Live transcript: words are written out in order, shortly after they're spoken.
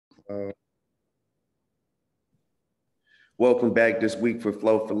Uh, Welcome back this week for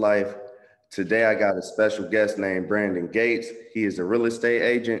Flow for Life. Today I got a special guest named Brandon Gates. He is a real estate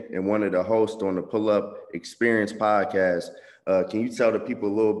agent and one of the hosts on the Pull Up Experience podcast. Can you tell the people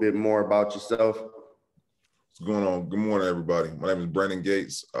a little bit more about yourself? What's going on? Good morning, everybody. My name is Brandon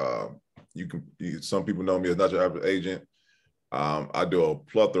Gates. Some people know me as not your average agent. I do a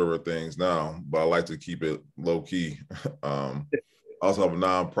plethora of things now, but I like to keep it low key. I also have a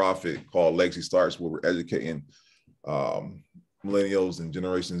nonprofit called Legacy Starts, where we're educating millennials and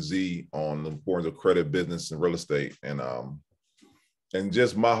Generation Z on the importance of credit, business, and real estate. And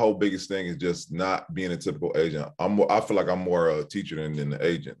just my whole biggest thing is just not being a typical agent. I feel like I'm more a teacher than an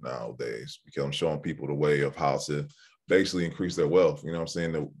agent nowadays, because I'm showing people the way of how to basically increase their wealth. You know what I'm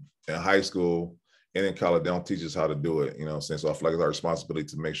saying? In high school and in college, they don't teach us how to do it. You know what I'm saying? So I feel like it's our responsibility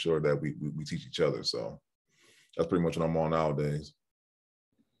to make sure that we teach each other. So that's pretty much what I'm on nowadays.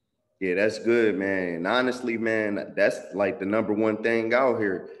 Yeah, that's good, man. And honestly, man, that's like the number one thing out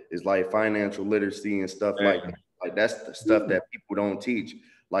here is like financial literacy and stuff like that. Like that's the stuff that people don't teach.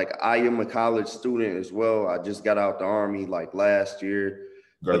 Like I am a college student as well. I just got out the army like last year,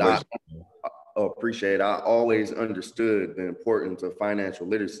 but I appreciate it. I always understood the importance of financial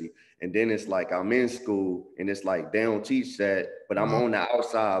literacy. And then it's like I'm in school and it's like they don't teach that, but I'm on the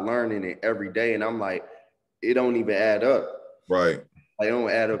outside learning it every day. And I'm like, it don't even add up. Right. They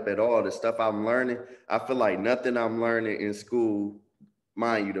don't add up at all. The stuff I'm learning, I feel like nothing I'm learning in school,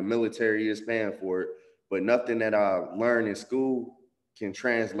 mind you, the military is paying for it, but nothing that I learn in school can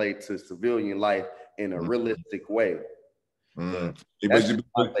translate to civilian life in a realistic way. But you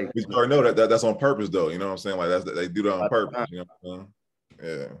already know that's on purpose, though. You know what I'm saying? Like they do that on purpose. You know what I'm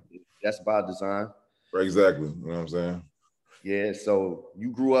saying? Yeah. That's by design. Exactly. You know what I'm saying? Yeah. So you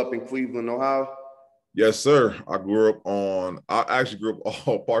grew up in Cleveland, Ohio? Yes, sir. I actually grew up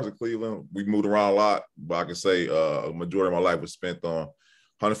all parts of Cleveland. We moved around a lot, but I can say a majority of my life was spent on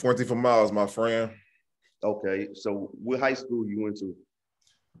 114 miles, my friend. Okay. So what high school you went to?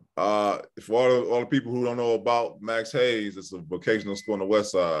 For all the people who don't know about Max Hayes, it's a vocational school on the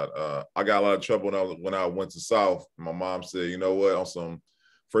west side. I got a lot of trouble when I went to South. My mom said, you know what, on some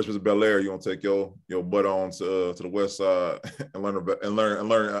First Visit Bel Air, you're gonna take your butt on to the west side and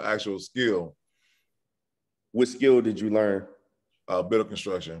learn an actual skill. What skill did you learn? Building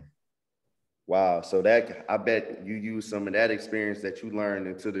construction. Wow. So that I bet you use some of that experience that you learned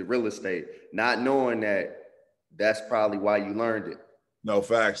into the real estate, not knowing that that's probably why you learned it. No,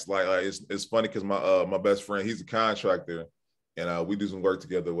 facts. Like it's funny because my best friend, he's a contractor, and we do some work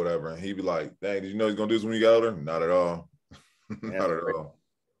together, whatever. And he'd be like, "Dang, did you know he's gonna do this when you get older?" Not at all. Not at all.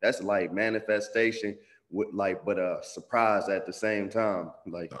 That's like manifestation with like, but a surprise at the same time.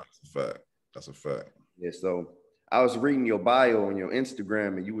 Like that's a fact. That's a fact. Yeah. So I was reading your bio on your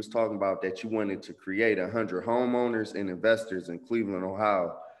Instagram, and you was talking about that you wanted to create 100 homeowners and investors in Cleveland,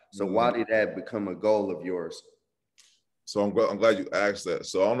 Ohio. So why did that become a goal of yours? So I'm glad you asked that.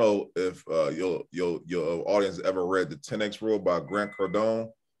 So I don't know if your audience ever read the 10X Rule by Grant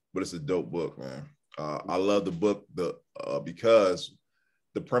Cardone, but it's a dope book, man. I love the book because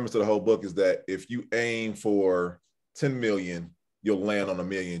the premise of the whole book is that if you aim for 10 million, you'll land on 1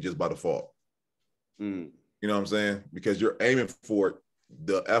 million just by default. You know what I'm saying? Because you're aiming for it,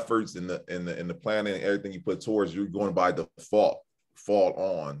 the efforts and the planning and everything you put towards, you're going by default, fall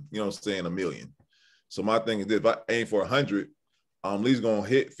on, you know what I'm saying, 1 million. So my thing is this: if I aim for 100, I'm at least gonna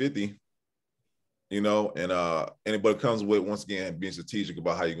hit 50, you know, and anybody comes with, once again, being strategic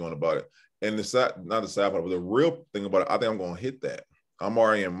about how you're going about it. And not the sad part, but the real thing about it, I think I'm gonna hit that. I'm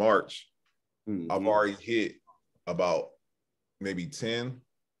already in March. I've already hit about maybe 10.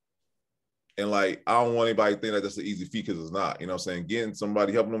 And like, I don't want anybody to think that that's an easy feat, because it's not. You know what I'm saying? Getting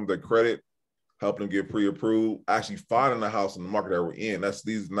somebody, helping them with their credit, helping them get pre-approved, actually finding a house in the market that we're in.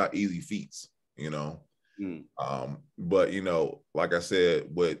 These are not easy feats, you know. But you know, like I said,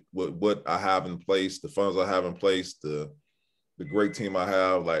 with what I have in place, the funds I have in place, the great team I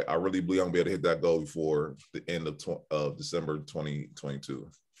have, like I really believe I'm gonna be able to hit that goal before the end of December 2022.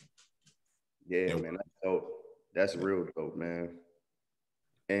 Yeah, man, that's dope. That's real dope, man.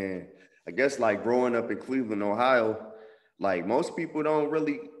 And I guess like growing up in Cleveland, Ohio, like most people don't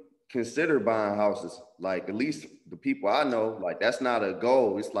really consider buying houses. Like at least the people I know, like that's not a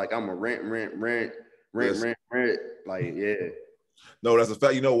goal. It's like I'm a rent. Like, yeah. No, that's a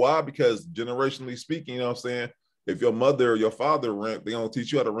fact. You know why? Because generationally speaking, you know what I'm saying? If your mother or your father rent, they don't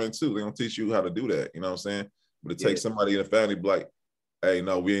teach you how to rent too. They don't teach you how to do that. You know what I'm saying? But it takes somebody in the family to be like, hey,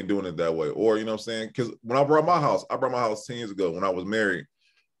 no, we ain't doing it that way. Or, you know what I'm saying? Because when I brought my house 10 years ago when I was married.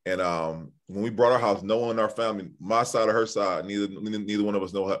 And when we brought our house, no one in our family, my side or her side, neither one of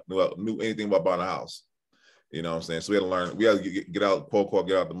us knew anything about buying a house. You know what I'm saying? So we had to learn. We had to get out, quote unquote,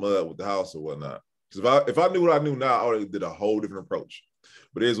 get out the mud with the house or whatnot. Because if I knew what I knew now, I already did a whole different approach.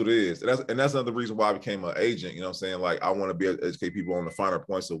 But it is what it is, and that's another reason why I became an agent. You know what I'm saying? Like, I want to be able to educate people on the finer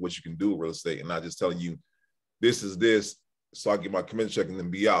points of what you can do with real estate, and not just telling you this is this, so I get my commission check and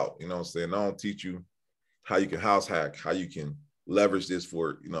then be out. You know what I'm saying? I don't teach you how you can house hack, how you can leverage this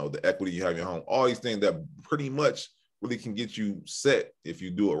for, you know, the equity you have in your home, all these things that pretty much really can get you set if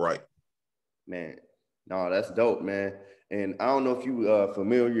you do it right. Man, no, that's dope, man. And I don't know if you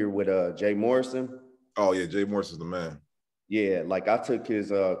familiar with Jay Morrison. Oh yeah, Jay Morrison's the man. Yeah, like I took his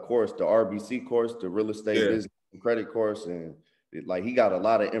course, the RBC course, the real estate business and credit course, and like he got a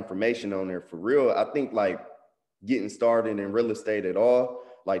lot of information on there for real. I think like getting started in real estate at all,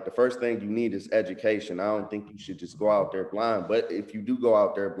 like the first thing you need is education. I don't think you should just go out there blind, but if you do go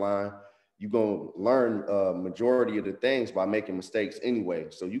out there blind, you're gonna learn majority of the things by making mistakes anyway.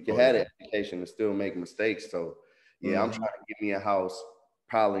 So you can have the education and still make mistakes. So yeah, I'm trying to get me a house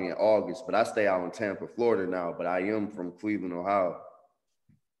probably in August, but I stay out in Tampa, Florida now, but I am from Cleveland, Ohio.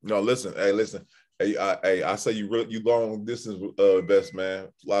 No, listen. Hey, I say you long distance best, man.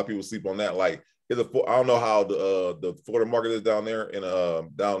 A lot of people sleep on that. Like, I don't know how the Florida market is down there in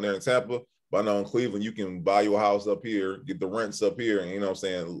Tampa, but I know in Cleveland you can buy your house up here, get the rents up here, and you know what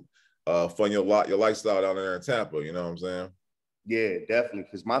I'm saying, fund your lifestyle down there in Tampa. You know what I'm saying? Yeah, definitely.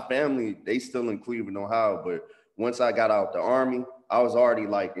 Because my family, they still in Cleveland, Ohio, but once I got out the Army, I was already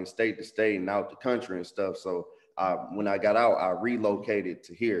like in state to state and out the country and stuff. So when I got out, I relocated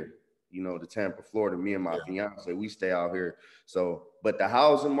to here, you know, to Tampa, Florida. Me and my fiance, we stay out here. So, but the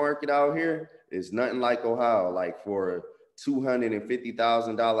housing market out here is nothing like Ohio. Like for a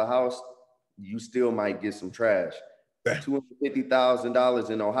 $250,000 house, you still might get some trash. $250,000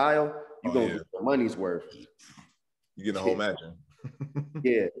 in Ohio, you're gonna get your money's worth. You get a whole mansion.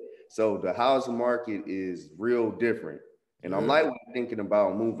 Yeah. So the housing market is real different. And I'm like thinking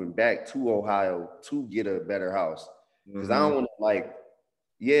about moving back to Ohio to get a better house. Because I don't want to like,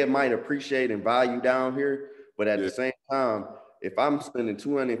 it might appreciate and value down here, but at the same time, if I'm spending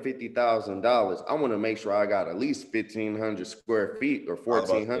 $250,000, I want to make sure I got at least 1,500 square feet or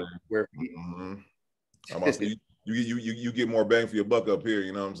 1,400 square feet. I'm about to say, you get more bang for your buck up here.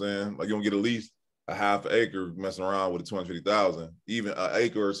 You know what I'm saying? Like, you don't get at least a half acre messing around with a 250,000, even an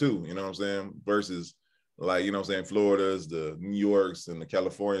acre or two. You know what I'm saying? Versus, like, you know what I'm saying, Florida's, the New Yorks, and the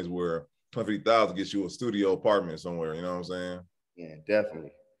Californias, where 250,000 gets you a studio apartment somewhere. You know what I'm saying? Yeah,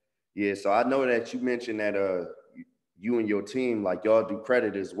 definitely. Yeah, so I know that you mentioned that you and your team, like y'all do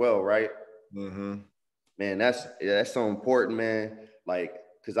credit as well, right? Man, that's so important, man. Like,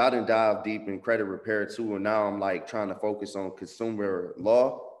 cause I didn't dive deep in credit repair too, and now I'm like trying to focus on consumer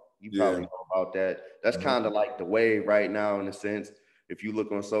law. You probably know about that. That's kind of like the wave right now, in a sense. If you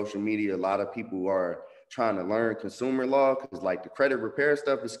look on social media, a lot of people are trying to learn consumer law because like the credit repair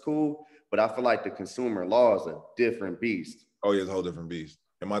stuff is cool, but I feel like the consumer law is a different beast. Oh yeah, it's a whole different beast.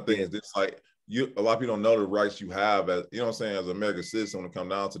 And my thing is this, like, a lot of people don't know the rights you have as, you know what I'm saying, as an American citizen when it comes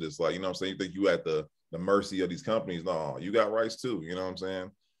down to this. Like, you know what I'm saying, you think you at the mercy of these companies. No, you got rights too, you know what I'm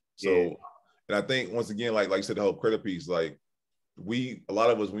saying? So, and I think once again, like you said, the whole credit piece, like, a lot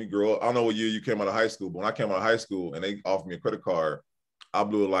of us, when we grow up, I don't know what year you came out of high school, but when I came out of high school and they offered me a credit card, I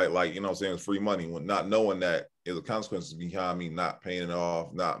blew it like, you know what I'm saying, it's free money, when not knowing that there's a consequences behind me not paying it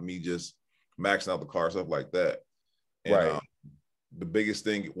off, not me just maxing out the car, stuff like that. And the biggest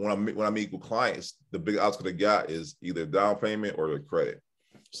thing when I meet with clients, the big obstacle they got is either down payment or the credit.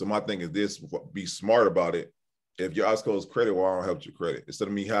 So my thing is this: be smart about it. If your obstacle is credit, well, I don't help your credit. Instead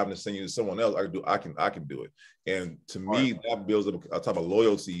of me having to send you to someone else, I can do it. And to me, that builds up a type of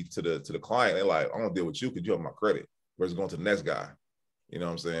loyalty to the client. They're like, I'm gonna deal with you because you have my credit, versus going to the next guy. You know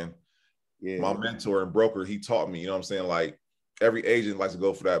what I'm saying? My mentor and broker, he taught me, you know what I'm saying? Like, every agent likes to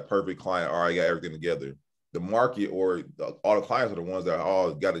go for that perfect client. All right, got everything together. The market or all the clients are the ones that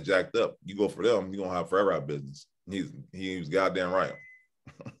all got it jacked up. You go for them, you're gonna have forever out business. He was goddamn right.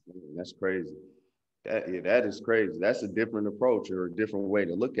 That's crazy. That is crazy. That's a different approach or a different way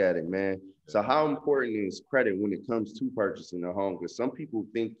to look at it, man. So how important is credit when it comes to purchasing a home? Because some people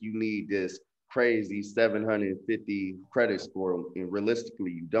think you need this crazy 750 credit score, and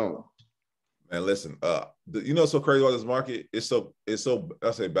realistically, you don't. Man, listen, you know what's so crazy about this market? It's so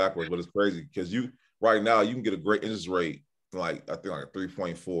I say backwards, but it's crazy because right now you can get a great interest rate, like I think like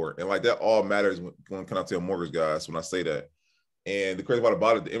 3.4, and like that all matters when I tell mortgage guys when I say that. And the crazy part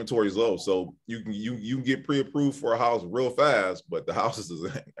about it, the inventory is low, so you can get pre-approved for a house real fast, but the houses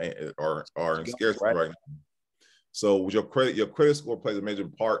are in scarcity right now. So with your credit score plays a major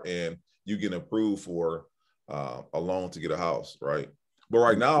part in you get approved for a loan to get a house, right? But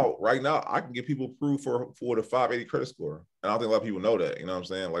right now, I can get people approved for the 580 credit score. And I don't think a lot of people know that. You know what I'm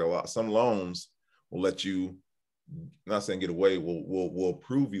saying? Like some loans will let you, not saying get away, will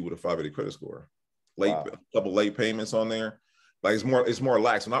approve you with a 580 credit score. A couple late payments on there. Like it's more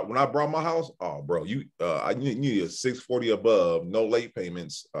lax. When I brought my house, oh bro, I need a 640 above, no late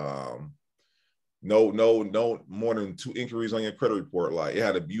payments, no more than 2 inquiries on your credit report. Like you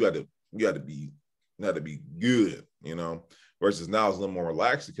had to be good, you know. Versus now it's a little more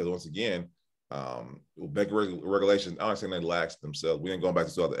relaxed because once again, bank regulations, I don't think they lax themselves. We ain't going back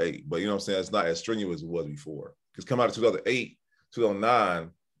to 2008, but you know what I'm saying? It's not as strenuous as it was before. Because coming out of 2008,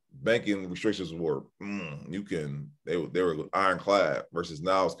 2009, banking restrictions were they were ironclad. Versus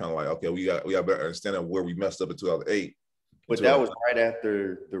now it's kind of like, okay, we got better understanding where we messed up in 2008. But that was right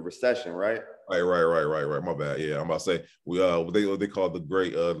after the recession, right? Right. My bad. Yeah, I'm about to say what they call the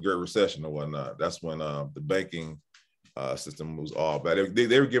Great Recession or whatnot. That's when the banking system was all bad.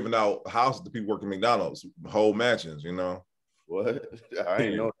 They were giving out houses to people working McDonald's, whole mansions, you know. What? I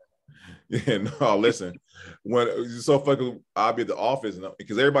didn't know that. Yeah, no, listen. When it's so fucking, I'll be at the office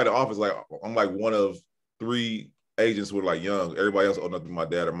because everybody in the office, like I'm like one of 3 agents who are like young. Everybody else old enough to be my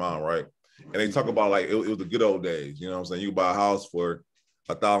dad or mom, right? And they talk about like it was the good old days, you know what I'm saying? You could buy a house for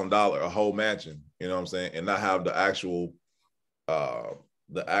 $1,000, a whole mansion, you know what I'm saying, and not have the actual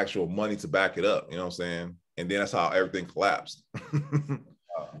money to back it up, you know what I'm saying? And then that's how everything collapsed. Because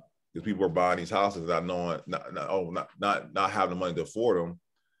people were buying these houses not knowing, not having the money to afford them,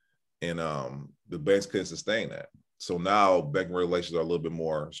 and the banks couldn't sustain that. So now banking regulations are a little bit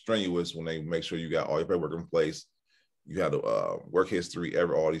more strenuous when they make sure you got all your paperwork in place. You have the work history,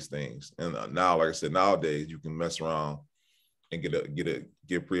 all these things. And now, like I said, nowadays you can mess around and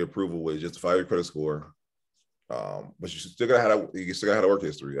get pre-approval with just a 5-year credit score. But you still gotta have the work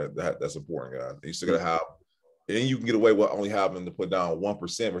history. That's important, guys. You still gotta have, and you can get away with only having to put down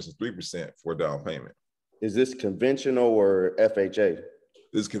 1% versus 3% for a down payment. Is this conventional or FHA?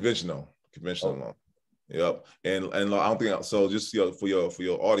 It's conventional loan. Yep. And I don't think so. Just for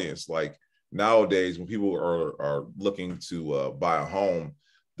your audience, like nowadays when people are looking to buy a home,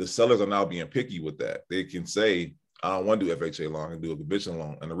 the sellers are now being picky with that. They can say, I don't want to do FHA loan, I can do a conventional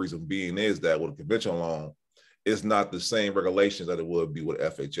loan. And the reason being is that with a conventional loan, it's not the same regulations that it would be with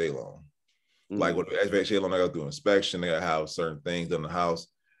FHA loan. Like with FHA loan, they got to do inspection, they got to have certain things done in the house.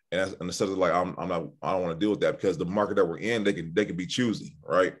 And the sellers like, I don't want to deal with that because the market that we're in, they can be choosy,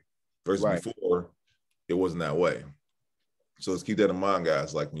 right? Versus before, it wasn't that way. So let's keep that in mind,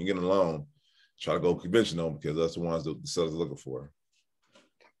 guys. Like when you get a loan, try to go conventional because that's the ones that the sellers are looking for.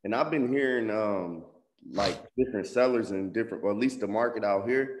 And I've been hearing like different sellers in different, or at least the market out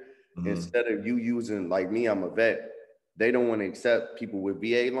here, instead of you using, like me, I'm a vet, they don't want to accept people with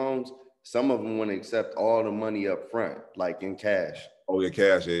VA loans. Some of them want to accept all the money up front, like in cash. Oh yeah,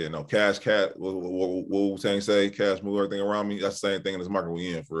 cash. Yeah, no cash. What Wu-Tang say? Cash move everything around me. That's the same thing in this market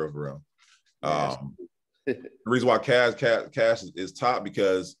we in for real. The reason why cash is top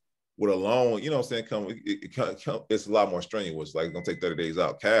because with a loan, you know what I'm saying, it's a lot more strenuous. Like it's gonna take 30 days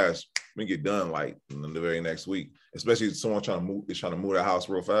out. Cash, we get done like in the very next week, especially if someone trying to move their house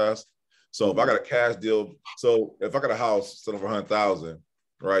real fast. So if I got a cash deal, so if I got a house selling for 100,000,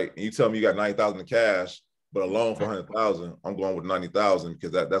 right, and you tell me you got 90,000 in cash, but a loan for 100,000, I'm going with 90,000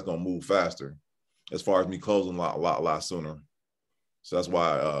 because that's gonna move faster, as far as me closing a lot sooner. So that's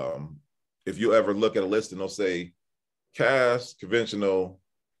why if you ever look at a list and they'll say cash, conventional,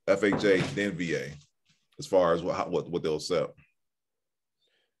 FHA, then VA, as far as what they'll accept.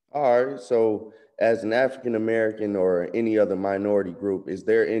 All right. So as an African American or any other minority group, is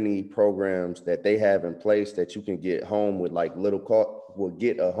there any programs that they have in place that you can get home with like little cost? Will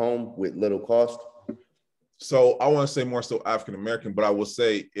get a home with little cost? So I want to say more so African American, but I will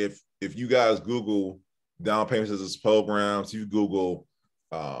say if you guys Google down payment assistance programs, you Google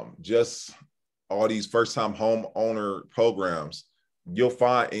just all these first time home owner programs, you'll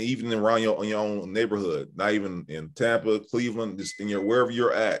find, and even around your own neighborhood, not even in Tampa, Cleveland, just in wherever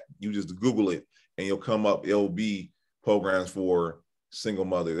you're at, you just Google it and you'll come up. It'll be programs for single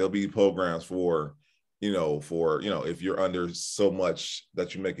mother. There'll be programs for if you're under so much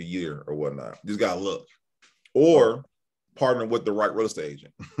that you make a year or whatnot. You just gotta look. Or partner with the right real estate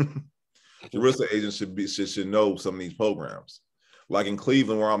agent. The real estate agent should know some of these programs. Like in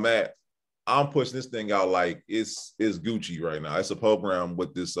Cleveland, where I'm at, I'm pushing this thing out like it's Gucci right now. It's a program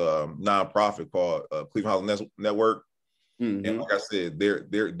with this nonprofit called Cleveland House Network. And like I said,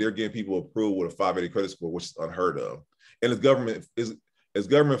 they're getting people approved with a 580 credit score, which is unheard of. And the government it's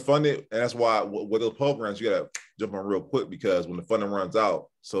government funded, and that's why with those programs you gotta jump on real quick, because when the funding runs out,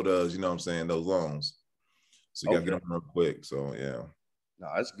 so does, you know what I'm saying, those loans. So you gotta get them real quick. So yeah. No,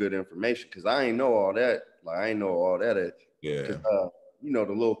 that's good information because I ain't know all that. Like I ain't know all that. Yeah. Because you know,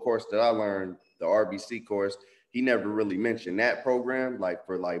 the little course that I learned, the RBC course, he never really mentioned that program, like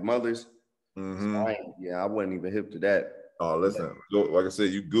for like mothers. So I wasn't even hip to that. Oh, listen, like I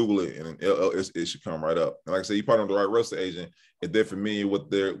said, you Google it and it should come right up. And like I said, you partner with the right real estate agent. If they're familiar with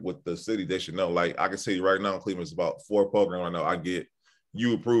the city, they should know. Like I can tell you right now in Cleveland, it's about 4 programs I know I get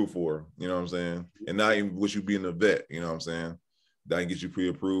you approved for. You know what I'm saying? And not even with you being a vet. You know what I'm saying? That can get you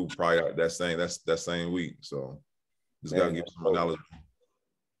pre-approved probably that same week. So just gotta give some knowledge.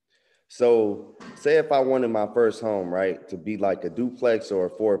 So say if I wanted my first home, right, to be like a duplex or a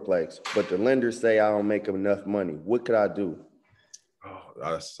fourplex, but the lenders say I don't make enough money, what could I do? Oh,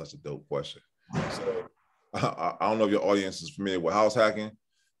 that's such a dope question. So I don't know if your audience is familiar with house hacking,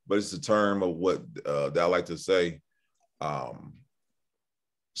 but it's a term of what that I like to say.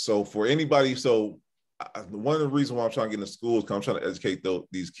 So for anybody, one of the reasons why I'm trying to get into school is because I'm trying to educate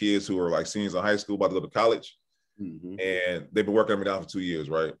these kids who are like seniors in high school about to go to college. And they've been working me down for 2 years,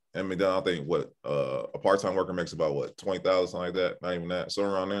 right? And me down, I think a part-time worker makes about what, 20,000, something like that, not even that,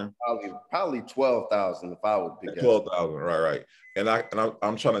 somewhere around there. Probably 12,000 if I would pick 12,000, right. And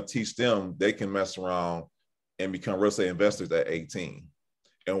I'm trying to teach them they can mess around and become real estate investors at 18.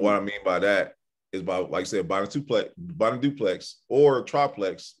 And what I mean by that is by, like I said, buying a duplex or a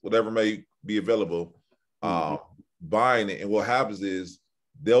triplex, whatever may be available, buying it. And what happens is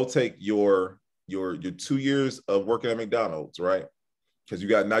they'll take your 2 years of working at McDonald's, right? Because you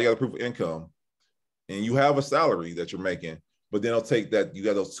got a proof of income and you have a salary that you're making, but then they'll take that, you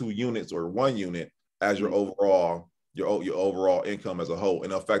got those 2 units or 1 unit as your overall income as a whole,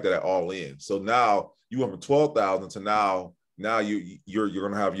 and they'll factor that all in. So now you went from 12,000 to now you're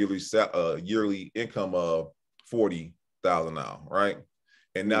gonna have yearly income of 40,000 now, right?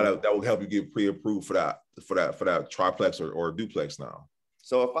 And now that will help you get pre-approved for that triplex or duplex now.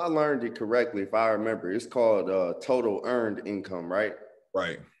 So if I learned it correctly, if I remember, it's called total earned income, right?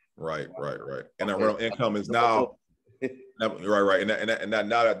 Right. And that rental income is now right. And that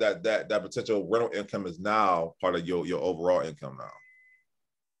now that potential rental income is now part of your overall income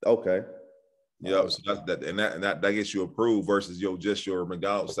now. Okay. Yeah, so that's that, and that gets you approved versus just your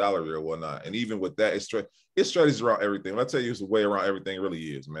McDonald's salary or whatnot. And even with that, it's strategies around everything. When I tell you, it's the way around everything it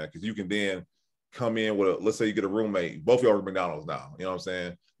really is, man. Because you can then come in with let's say you get a roommate, both of y'all are McDonald's now. You know what I'm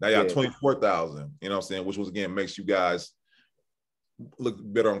saying? Now you have 24,000. You know what I'm saying? Which was again makes you guys look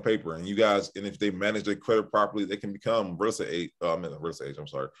better on paper. And you guys, and if they manage their credit properly, they can become real estate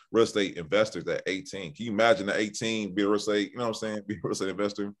investors at 18. Can you imagine at 18 be a real estate? You know what I'm saying? Be a real estate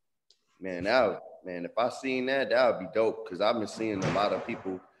investor. Man, if I seen that would be dope, because I've been seeing a lot of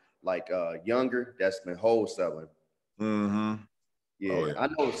people like younger that's been wholesaling. Yeah, I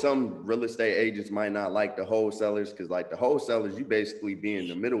know some real estate agents might not like the wholesalers, because like the wholesalers, you basically being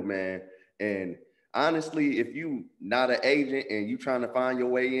the middleman. And honestly, if you not an agent and you trying to find your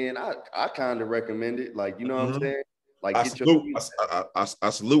way in, I kind of recommend it. Like, you know what I'm saying? Like, I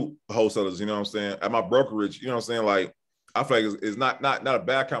salute wholesalers. You know what I'm saying? At my brokerage, you know what I'm saying? Like, I feel like it's not a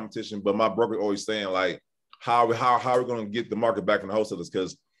bad competition, but my broker always saying like, how are we going to get the market back from the wholesalers?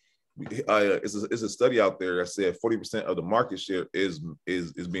 Because it's a study out there that said 40% of the market share is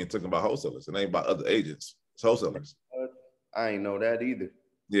being taken by wholesalers, and ain't by other agents. It's wholesalers. I ain't know that either.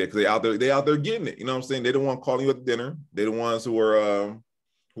 Yeah, because they out there getting it. You know what I'm saying? They the one calling you at the dinner. They the ones who are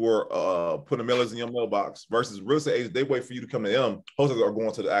putting mailers in your mailbox. Versus real estate agents, they wait for you to come to them. Wholesalers are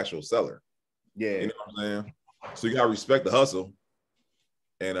going to the actual seller. Yeah, you know what I'm saying? So you gotta respect the hustle.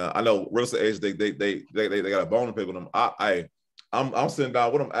 And I know real estate agents, they got a bone to pick with them. I'm sitting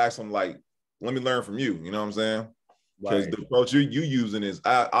down with them, asking them like, let me learn from you. You know what I'm saying? Because the approach you using is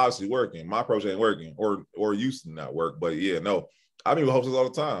obviously working. My approach ain't working, or used to not work. But yeah, no, I mean with wholesalers all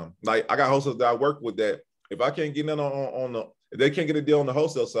the time. Like I got wholesalers that I work with that if I can't get in if they can't get a deal on the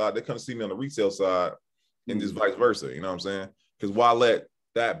wholesale side, they come to see me on the retail side, and just vice versa. You know what I'm saying? Because why let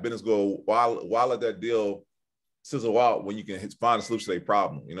that business go? Why let that deal sizzle out when you can find a solution to a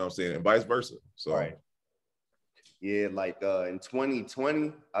problem? You know what I'm saying? And vice versa. So yeah, like in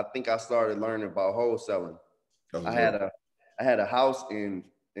 2020, I think I started learning about wholesaling. I had a house in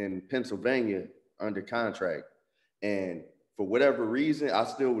Pennsylvania under contract, and for whatever reason, I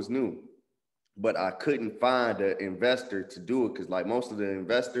still was new, but I couldn't find an investor to do it, because like most of the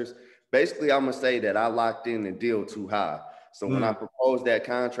investors, basically, I'm gonna say that I locked in the deal too high. So when I proposed that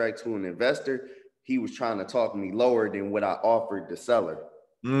contract to an investor, he was trying to talk me lower than what I offered the seller.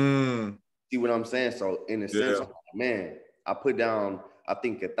 See what I'm saying? So in a sense, man, I put down I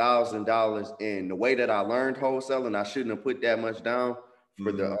think $1,000. And the way that I learned wholesaling, I shouldn't have put that much down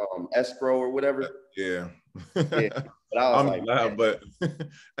for the escrow or whatever. Yeah. Yeah. But I was like, lying, but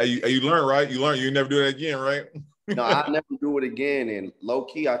you learn, right? You never do that again, right? no, I never do it again. And low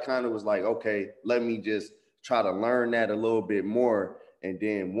key, I kind of was like, okay, let me just try to learn that a little bit more. And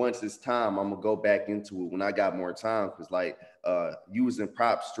then once it's time, I'm gonna go back into it when I got more time. Cause like using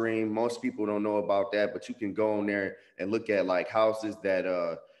prop stream, most people don't know about that, but you can go on there and look at like houses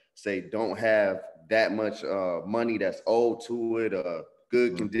that say don't have that much money that's owed to it,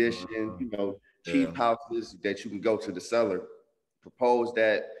 good condition, you know, cheap houses that you can go to the seller, propose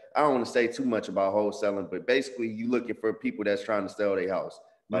that. I don't want to say too much about wholesaling, but basically you looking for people that's trying to sell their house.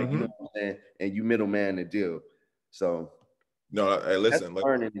 Like, you know what I'm saying? And you middleman the deal. So no, hey, listen, that's like,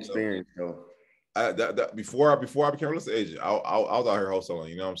 learning experience though. Before I became a real estate agent, I was out here hustling,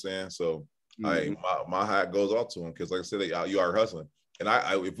 you know what I'm saying? So my hat goes off to him because like I said, you are hustling. And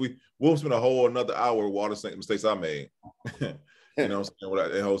if we'll spend a whole another hour with all the mistakes I made. You know what I'm saying?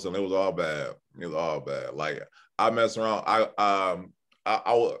 With that wholesaling, it was all bad. It was all bad. Like I mess around. I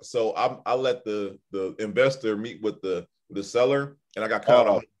let the investor meet with the seller, and I got cut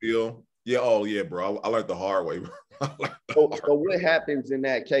out of the deal. Yeah, oh yeah, bro. I learned the hard way. So what happens in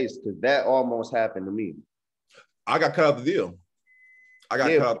that case? Because that almost happened to me. I got cut out the deal. I got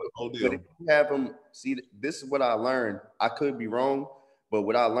cut out the whole deal. But if you have them, see, this is what I learned. I could be wrong, but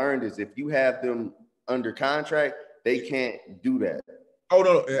what I learned is if you have them under contract, they can't do that. Oh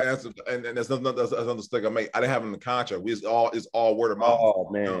no, and that's another mistake I made. I didn't have him in the contract. It's all word of mouth. Oh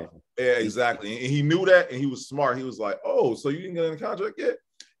man, you know? Yeah, exactly. And he knew that, and he was smart. He was like, "Oh, so you didn't get in the contract yet?"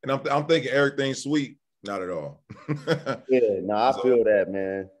 And I'm thinking everything's sweet. Not at all. Yeah, no, I feel that,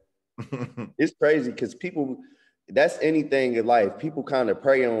 man. It's crazy because people, that's anything in life. People kind of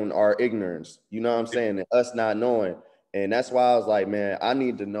prey on our ignorance. You know what I'm saying? And us not knowing. And that's why I was like, man, I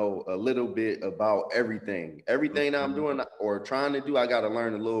need to know a little bit about everything. Everything I'm doing or trying to do, I got to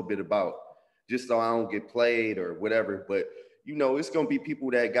learn a little bit about just so I don't get played or whatever. But, you know, it's going to be people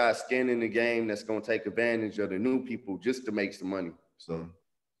that got skin in the game that's going to take advantage of the new people just to make some money. So,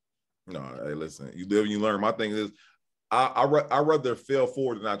 no, hey, listen, you live and you learn. My thing is, I rather fail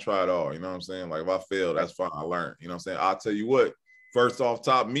forward than not try at all. You know what I'm saying? Like if I fail, that's fine. I learned. You know what I'm saying? I'll tell you what, first off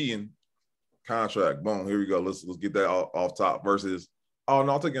top meeting, contract, boom, here we go. Let's get that off top versus, oh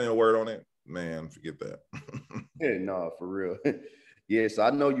no, I'll take any word on it. Man, forget that. Yeah, no, for real. Yeah, so I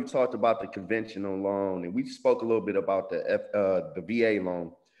know you talked about the conventional loan, and we spoke a little bit about the VA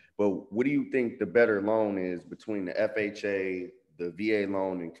loan. But what do you think the better loan is between the FHA, the VA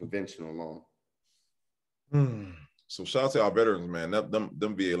loan, and conventional loan? So shout out to our veterans, man. Them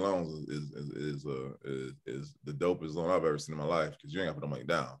VA loans is the dopest loan I've ever seen in my life because you ain't got to put the money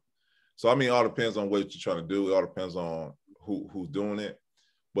down. So I mean, it all depends on what you're trying to do. It all depends on who's doing it.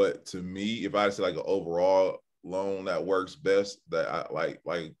 But to me, if I say like an overall loan that works best, that I like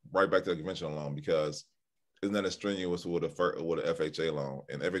right back to the conventional loan because isn't that as strenuous with a FHA loan?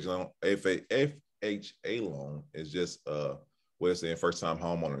 And FHA loan is just what it's saying first time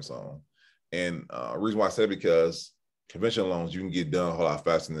homeowners loan. And reason why I say because conventional loans you can get done a whole lot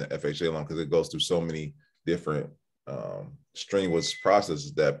faster than the FHA loan because it goes through so many different strenuous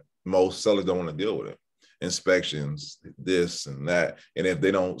processes that most sellers don't want to deal with it. Inspections, this and that. And if they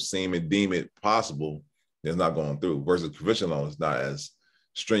don't seem and deem it possible, it's not going through. Versus conventional loan is not as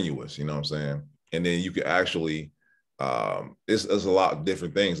strenuous, you know what I'm saying? And then you can actually, it's a lot of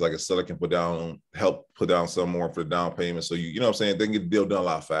different things. Like a seller can help put down some more for the down payment. So you know what I'm saying? They can get the deal done a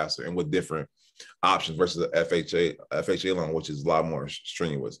lot faster and with different options versus the FHA loan, which is a lot more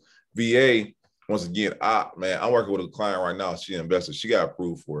strenuous. VA, once again, I'm working with a client right now. She an investor. She got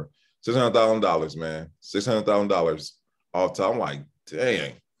approved for $600,000, man. $600,000 off top. I'm like,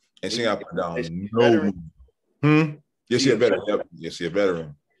 dang. And she got to put down no. Yeah, she a veteran. Yep. Yeah, she a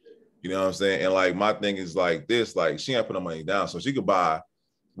veteran. You know what I'm saying? And like my thing is like this, like she ain't put no money down. So she could buy.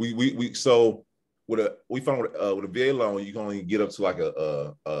 So we found with a VA loan, you can only get up to like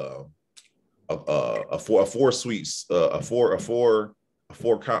a four suites, a four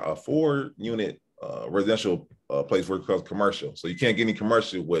unit residential place where it becomes commercial. So you can't get any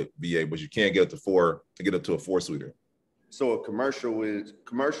commercial with VA, but you can get up to a four suiter. So a commercial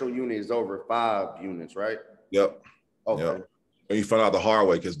unit is over 5 units, right? Yep. Okay. Yep. And you found out the hard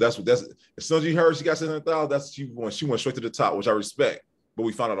way because that's as soon as you heard she got 700,000, she went straight to the top, which I respect. But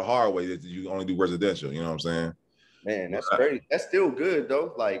we found out the hard way that you only do residential. You know what I'm saying? Man, that's crazy. That's still good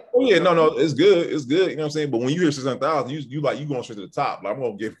though. Like, oh yeah, no, it's good. It's good. You know what I'm saying? But when you hear 600,000, you going straight to the top. Like, I'm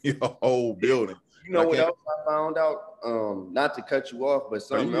gonna give you a whole building. You know what else I found out? Not to cut you off, but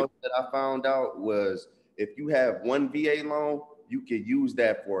something else that I found out was if you have one VA loan, you can use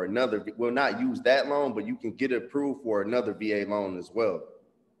that for another, well, not use that loan, but you can get approved for another VA loan as well.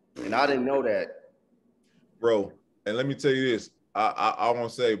 And I didn't know that. Bro, and let me tell you this. I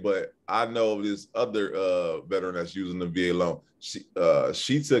won't say, but I know this other veteran that's using the VA loan.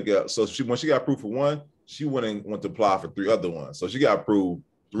 She took it. So when she got approved for one, she went to apply for 3 other ones. So she got approved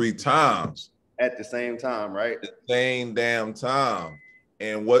 3 times at the same time, right? At the same damn time.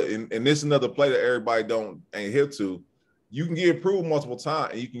 And this is another play that everybody ain't hip to. You can get approved multiple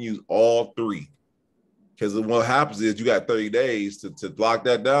times, and you can use all 3. Because what happens is you got 30 days to lock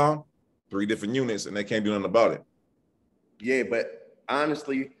that down, 3 different units, and they can't do nothing about it. Yeah, but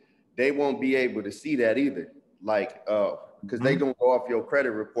honestly, they won't be able to see that either. Like, because they don't go off your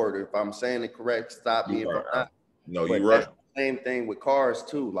credit report. If I'm saying it correct, stop me if I'm not. No, you're right. Same thing with cars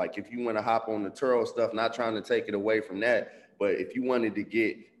too. Like if you want to hop on the Turo stuff, not trying to take it away from that, but if you wanted to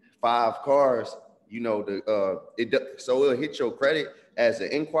get 5 cars, you know, so it'll hit your credit as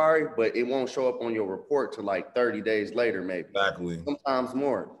an inquiry, but it won't show up on your report till like 30 days later, maybe. Exactly. Sometimes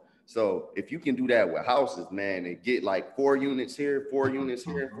more. So if you can do that with houses, man, and get like 4 units here, 4 units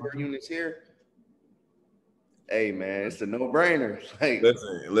here, 4 units here. Hey man, it's a no-brainer. Like,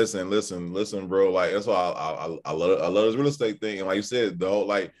 listen, bro. Like that's why I love this real estate thing. And like you said, though,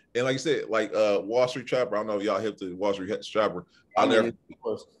 like Wall Street Trapper. I don't know if y'all hip to Wall Street Trapper. Man,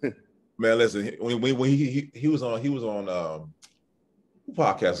 listen, when he was on who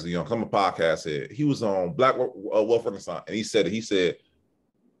podcast is he on? I'm a podcast head. He was on Black Wealth Renaissance, and he said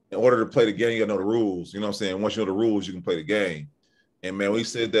in order to play the game, you gotta know the rules. You know what I'm saying? Once you know the rules, you can play the game. And man, when he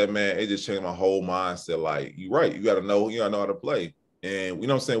said that, man, it just changed my whole mindset. Like, you're right, you gotta know how to play. And you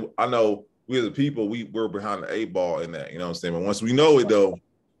know what I'm saying? I know we as a people, we're behind the 8 ball in that, you know what I'm saying? But once we know it though,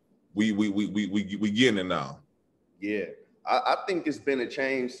 we getting it now. Yeah. I think it's been a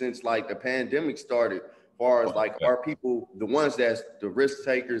change since like the pandemic started, as far as like our people, the ones that's the risk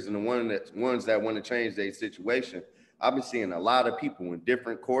takers and the ones that want to change their situation. I've been seeing a lot of people in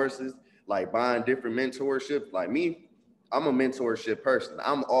different courses, like buying different mentorships. Like me, I'm a mentorship person.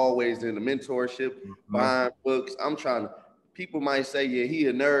 I'm always in the mentorship, buying books. People might say, yeah, he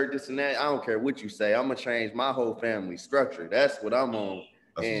a nerd, this and that. I don't care what you say. I'm gonna change my whole family structure. That's what I'm on.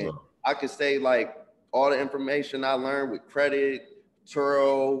 And I could say like all the information I learned with credit,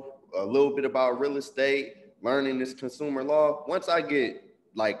 Turo, a little bit about real estate, learning this consumer law. Once I get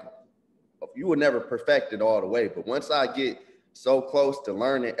like, you will never perfect it all the way, but once I get so close to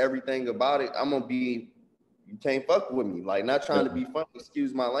learning everything about it, I'm gonna be, you can't fuck with me. Like, not trying to be funny,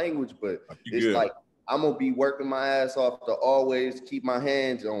 excuse my language, but it's like I'm gonna be working my ass off to always keep my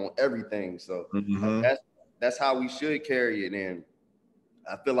hands on everything. So like, that's how we should carry it. And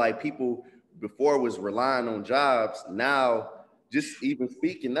I feel like people before was relying on jobs. Now, just even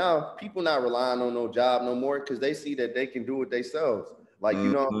speaking now, people not relying on no job no more because they see that they can do it themselves. Like, you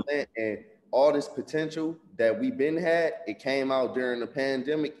know what I'm saying? And all this potential that we've been had, it came out during the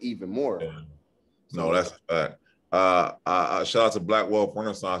pandemic even more. Yeah. No, that's a fact. Shout out to Black Wealth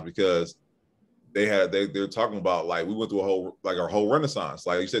Renaissance because they're talking about, like, we went through our whole renaissance.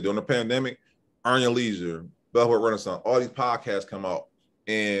 Like you said, during the pandemic, Earn Your Leisure, Black Wealth Renaissance, all these podcasts come out,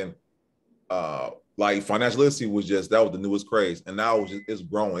 and like financial literacy was that was the newest craze, and now it's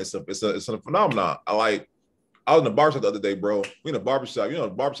growing. It's a phenomenon. I was in the barbershop the other day, bro. We in the barbershop, the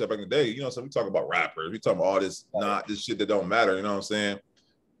barbershop back in the day, so we talk about rappers, we talking about all this, not this shit that don't matter, you know what I'm saying?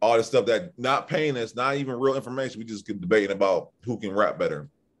 All this stuff that not paying us, not even real information. We just get debating about who can rap better.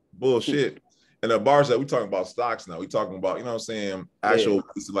 Bullshit. And the barbershop, we talking about stocks now. We talking about, you know what I'm saying, actual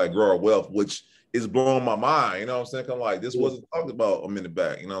ways to like grow our wealth, which is blowing my mind. You know what I'm saying? I'm like, this wasn't talked about a minute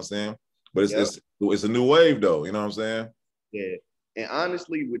back, you know what I'm saying? But it's a new wave though, you know what I'm saying? Yeah. And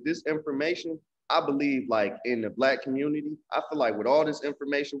honestly, with this information, I believe like in the Black community, I feel like with all this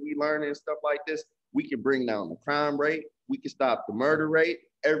information we learn and stuff like this, we can bring down the crime rate. We can stop the murder rate,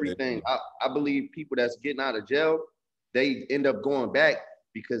 everything. Yeah. I believe people that's getting out of jail, they end up going back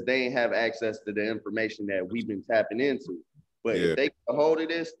because they ain't have access to the information that we've been tapping into. But if they get a hold of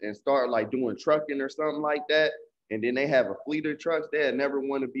this and start like doing trucking or something like that, and then they have a fleet of trucks, they'll never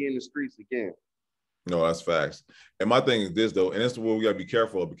want to be in the streets again. No, that's facts. And my thing is this though, and this is where we gotta be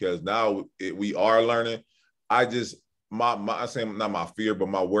careful because now we are learning. I just I say not my fear, but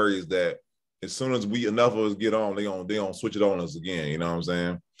my worry is that as soon as enough of us get on, they gonna switch it on us again. You know what I'm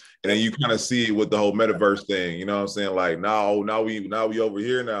saying? And then you kind of see it with the whole metaverse thing. You know what I'm saying? Like now we over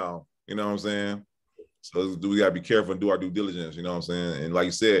here now. You know what I'm saying? So we gotta be careful and do our due diligence. You know what I'm saying? And like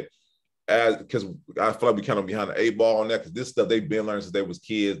you said, because I feel like we kind of behind the 8 ball on that because this stuff they've been learning since they was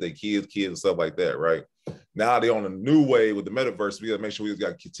kids, and stuff like that, right? Now they're on a new way with the metaverse. We got to make sure we just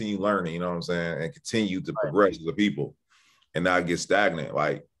got to continue learning, you know what I'm saying, and continue to progress as a people. and now it gets stagnant.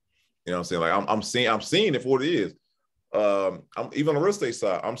 Like, you know what I'm saying? Like I'm seeing it for what it is. I'm even on the real estate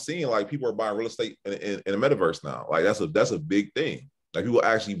side, I'm seeing like people are buying real estate in the metaverse now. Like that's a big thing. Like people are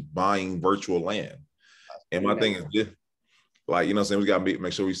actually buying virtual land. And my thing is just like, you know what I'm saying, we gotta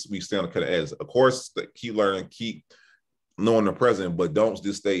make sure we stay on the cut of edge. Of course, keep learning, keep knowing the present, but don't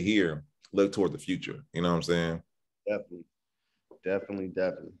just stay here, look toward the future. You know what I'm saying? Definitely.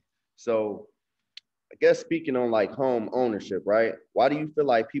 So I guess speaking on like home ownership, right? Why do you feel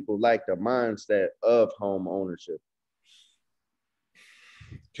like people lack the mindset of home ownership?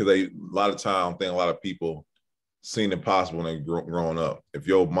 Because a lot of time, I think a lot of people seen it possible when they growing up. If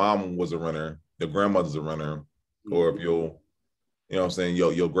your mom was a renter, your grandmother's a renter, or if your, you know what I'm saying,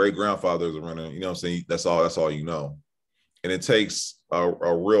 your great grandfather is a renter, you know what I'm saying, that's all you know. And it takes a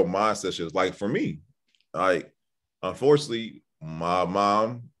real mindset shift. Like for me, like unfortunately, my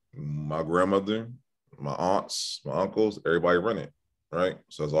mom, my grandmother, my aunts, my uncles, everybody rented, right?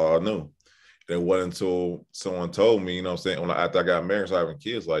 So that's all I knew. And it wasn't until someone told me, you know what I'm saying, after I got married, started having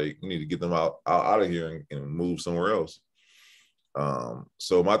kids, like, we need to get them out of here and move somewhere else.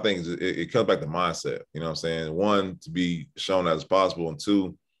 So my thing is, it comes back to mindset, you know what I'm saying? One, to be shown as possible, and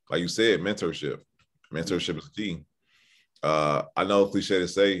two, like you said, mentorship. Mentorship is key. I know it's cliche to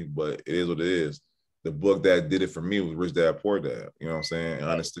say, but it is what it is. The book that did it for me was Rich Dad Poor Dad. You know what I'm saying? And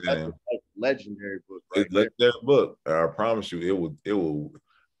understanding. That's a legendary book, right? It's legendary book. I promise you, it will.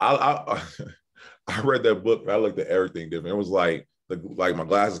 I I read that book. I looked at everything different. It was like my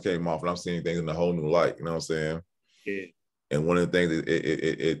glasses came off, and I'm seeing things in a whole new light. You know what I'm saying? Yeah. And one of the things that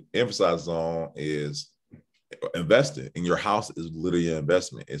it emphasizes on is investing. And your house is literally an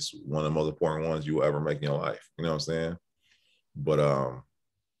investment. It's one of the most important ones you will ever make in your life. You know what I'm saying? But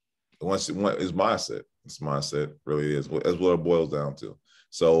it's mindset. It's mindset, really is. That's what it boils down to.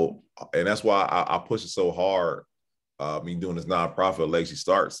 So, and that's why I push it so hard. Me doing this nonprofit, Legacy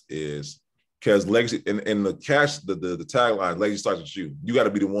Starts, is because legacy and the tagline, Legacy starts with you. You got to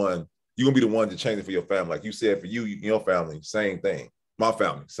be the one. You're gonna be the one to change it for your family, like you said, for you, your family, same thing. My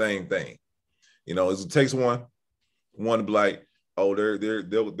family, same thing. You know, it takes one to be like, oh, there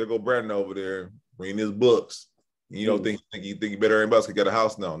go Brandon over there reading his books. You don't think you better than anybody else could get a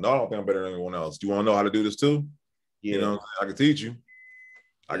house? No, I don't think I'm better than anyone else. Do you want to know how to do this too? Yeah. You know, I can teach you.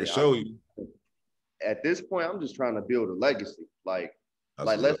 I can show you. At this point, I'm just trying to build a legacy. Like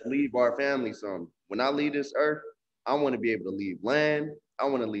let's leave our family some. When I leave this earth, I want to be able to leave land. I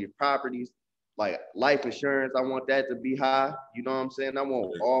want to leave properties, like life insurance. I want that to be high. You know what I'm saying? I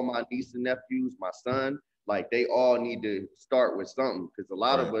want all my nieces and nephews, my son, like they all need to start with something. Because a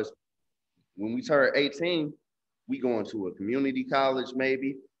lot of us, when we turn 18, we going to a community college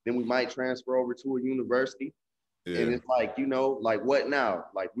maybe. Then we might transfer over to a university. Yeah. And it's like, you know, like what now?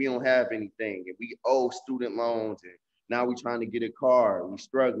 Like we don't have anything and we owe student loans and now we trying to get a car. We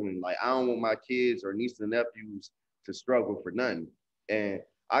struggling. Like I don't want my kids or nieces and nephews to struggle for nothing. And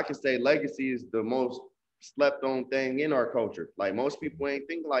I can say legacy is the most slept on thing in our culture. Like most people ain't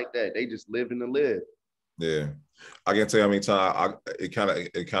think like that. They just living to live. Yeah. I can't tell you how many times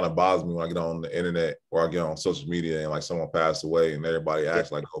it kind of bothers me when I get on the internet or I get on social media and like someone passed away and everybody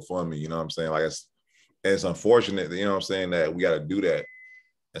acts like GoFundMe, you know what I'm saying? Like it's unfortunate that, you know what I'm saying, that we got to do that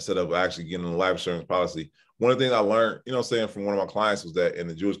instead of actually getting a life insurance policy. One of the things I learned, you know what I'm saying, from one of my clients was that in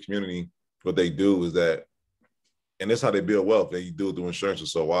the Jewish community, what they do is that, and that's how they build wealth. They do it through insurance for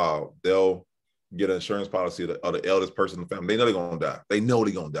so while. They'll get an insurance policy of the eldest person in the family. They know they're going to die. They know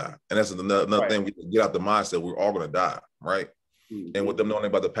they're going to die. And that's another thing. We get out the mindset. We're all going to die, right? Mm-hmm. And with them knowing they're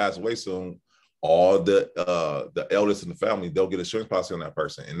about to pass away soon, all the eldest in the family, they'll get insurance policy on that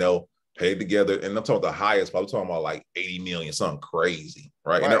person and they'll pay together. And I'm talking about the highest, but I'm talking about like 80 million, something crazy,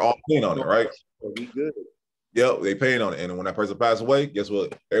 right? And they're all paying on it, right? We good. Yep, they paying on it. And when that person passes away, guess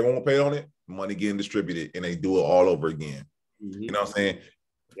what? Everyone will pay on it, money getting distributed, and they do it all over again. Mm-hmm. You know what I'm saying?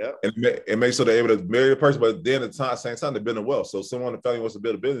 Yeah. And it makes sure they're able to marry the person, but then at the same time, they're building wealth. So someone in the family wants to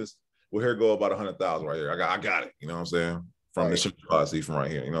build a business, well, here go about 100,000 right here. I got it. You know what I'm saying? From the insurance policy from right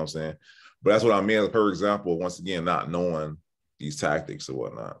here. You know what I'm saying? But that's what I mean as a perfect example, once again, not knowing these tactics or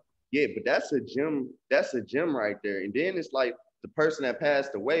whatnot. Yeah, but that's a gem. That's a gem right there. And then it's like the person that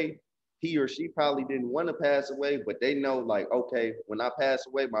passed away, he or she probably didn't want to pass away, but they know like, okay, when I pass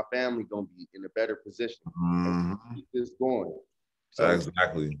away, my family gonna be in a better position. Mm-hmm. Keep this going. So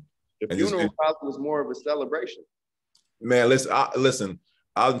exactly. The funeral probably was more of a celebration. Man, listen, I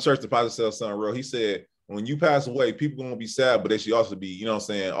was in church, the pastor said something real. He said, when you pass away, people gonna be sad, but they should also be, you know what I'm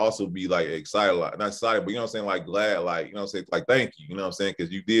saying, also be like excited, like not excited, but you know what I'm saying, like glad, like, you know what I'm saying, like thank you, you know what I'm saying,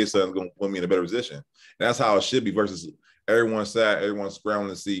 because you did something gonna put me in a better position. And that's how it should be versus everyone's sad, everyone's scrambling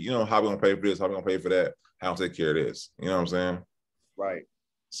to see, you know, how we gonna pay for this, how we gonna pay for that, how to take care of this. You know what I'm saying? Right.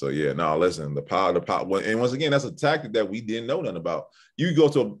 So yeah, no, listen, the power, and once again, that's a tactic that we didn't know nothing about. You go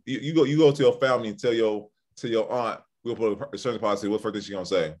to your family and tell your aunt, we'll put a insurance policy. What first thing she gonna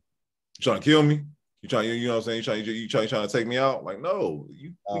say? You trying to kill me? You trying, you know what I'm saying? You trying to take me out? Like, no,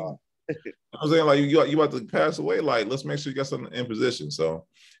 you know what I'm saying, like you about to pass away. Like, let's make sure you got something in position. So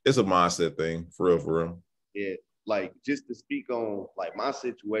it's a mindset thing, for real, for real. Yeah, like just to speak on like my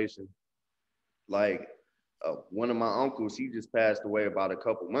situation, like one of my uncles, he just passed away about a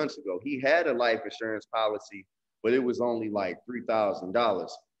couple months ago. He had a life insurance policy, but it was only like $3,000.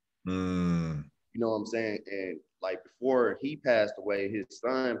 Mm. You know what I'm saying? And like before he passed away, his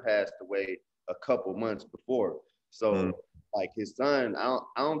son passed away a couple months before. So like his son, I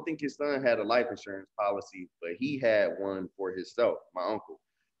don't think his son had a life insurance policy, but he had one for himself, my uncle.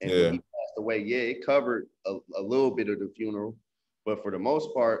 And when he passed away, yeah, it covered a little bit of the funeral, but for the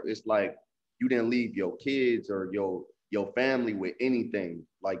most part, it's like you didn't leave your kids or your family with anything.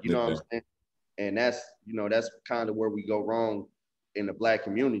 Like, you know what I'm saying? And that's kind of where we go wrong in the Black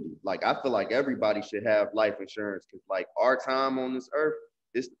community. Like, I feel like everybody should have life insurance because, like, our time on this earth,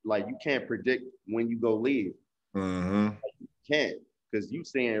 it's like you can't predict when you go leave. Like, you can't, because you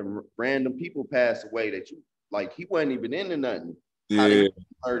seeing random people pass away that you like. He wasn't even into nothing. How they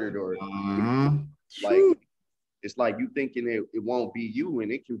murdered or like. It's like you thinking it won't be you,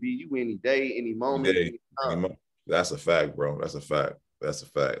 and it can be you any day, any moment, any time. That's a fact, bro. That's a fact. That's a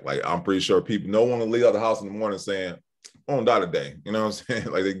fact. Like, I'm pretty sure people, no one will leave out the house in the morning saying, I won't die today. You know what I'm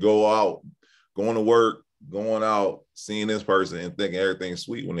saying? Like, they go out, going to work, going out, seeing this person and thinking everything's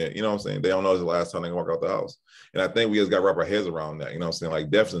sweet when they, you know what I'm saying? They don't know it's the last time they can walk out the house. And I think we just got to wrap our heads around that. You know what I'm saying? Like,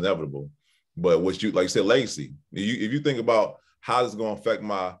 death's inevitable. But what you, like you said, legacy. If you think about how this is going to affect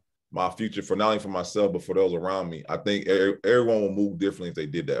my future, for not only for myself, but for those around me, I think everyone will move differently if they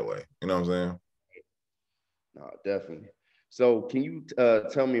did that way. You know what I'm saying? No, definitely. So can you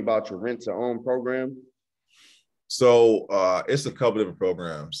tell me about your rent to own program? So it's a couple different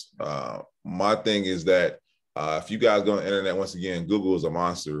programs. My thing is that if you guys go on the internet, once again, Google is a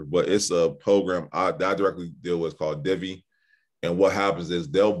monster, but it's a program I directly deal with called Divvy. And what happens is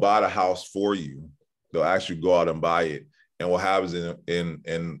they'll buy the house for you. They'll actually go out and buy it. And what happens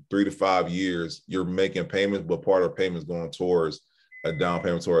in 3 to 5 years, you're making payments, but part of the payment is going towards a down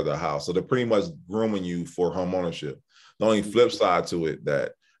payment toward the house. So they're pretty much grooming you for home ownership. The only flip side to it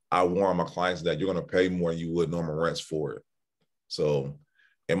that I warn my clients that you're going to pay more than you would normal rents for it. So,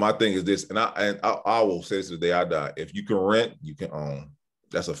 and my thing is this, and I will say this to the day I die: if you can rent, you can own.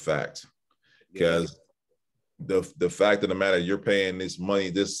 That's a fact. Because the fact of the matter, you're paying this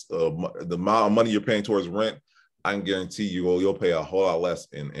money, the amount of money you're paying towards rent, I can guarantee you'll pay a whole lot less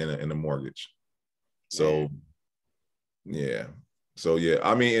in a mortgage. So, yeah. So, yeah,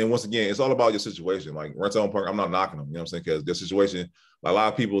 I mean, and once again, it's all about your situation. Like, rent to own program, I'm not knocking them, you know what I'm saying? Because their situation, a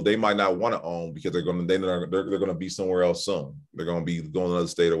lot of people, they might not want to own because they're going to be somewhere else soon. They're going to be going to another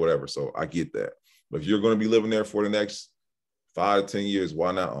state or whatever. So I get that. But if you're going to be living there for the next 5 to 10 years,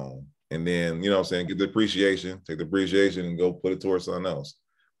 why not own? And then, you know what I'm saying, get the appreciation, take the appreciation and go put it towards something else.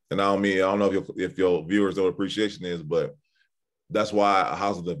 And I don't know if your viewers know what appreciation is, but that's why a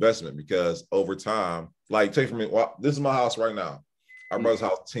house is an investment, because over time, like, take from me, this is my house right now. I bought this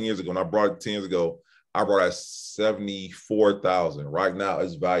house 10 years ago, and I brought it 10 years ago. I brought it at $74,000. Right now,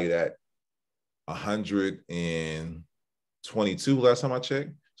 it's valued at 122 last time I checked.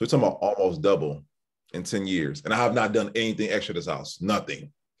 So we're talking about almost double in 10 years. And I have not done anything extra to this house.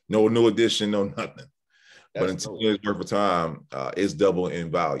 Nothing. No new addition, no nothing. But in 10 years worth of time, it's double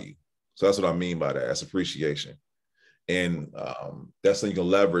in value. So that's what I mean by that. That's appreciation. And that's something you can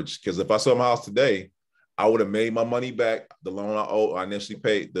leverage. Because if I sold my house today, I would have made my money back. The loan I initially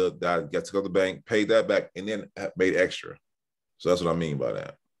paid, that I got to go to the bank, paid that back, and then made extra. So that's what I mean by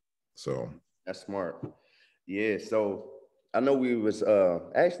that. So that's smart. Yeah. So I know we was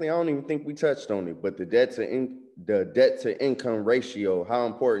actually, I don't even think we touched on it, but the debt to income ratio, how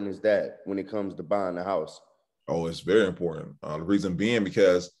important is that when it comes to buying a house? Oh, it's very important. The reason being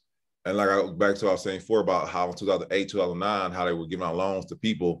because, and like I go back to what I was saying before about how in 2008, 2009, how they were giving out loans to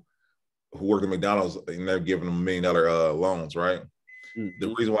people who worked at McDonald's, and they're giving them $1 million loans, right? Mm-hmm.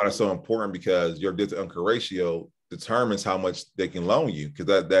 The reason why that's so important, because your debt to income ratio determines how much they can loan you, because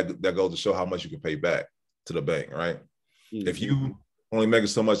that goes to show how much you can pay back to the bank, right? Mm-hmm. If you only making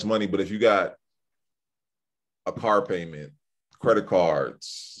so much money, but if you got a car payment, credit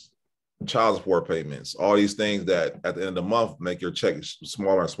cards, child support payments, all these things that at the end of the month make your check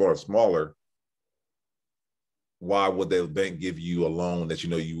smaller and smaller and smaller, why would the bank give you a loan that you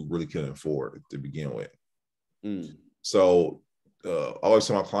know you really couldn't afford to begin with? So I always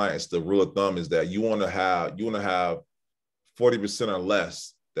tell my clients the rule of thumb is that you want to have 40% or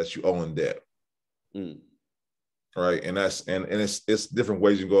less that you owe in debt. Right. And it's different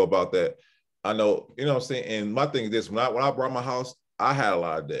ways you go about that. I know, you know what I'm saying? And my thing is this, when I bought my house, I had a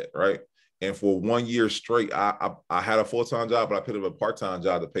lot of debt, right? And for 1 year straight, I had a full-time job, but I put up a part-time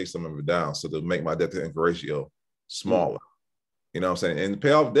job to pay some of it down. So to make my debt to income ratio smaller. You know what I'm saying? And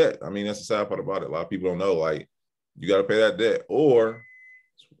pay off debt. I mean, that's the sad part about it. A lot of people don't know, like, you got to pay that debt, or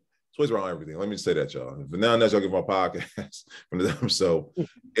switch around everything. Let me say that, y'all. But now that y'all get my podcast from them, so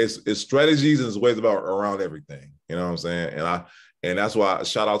it's strategies and it's ways about around everything. You know what I'm saying? And that's why I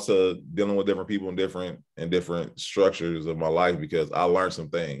shout out to dealing with different people in different structures of my life, because I learned some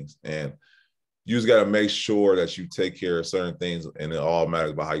things. And you just got to make sure that you take care of certain things, and it all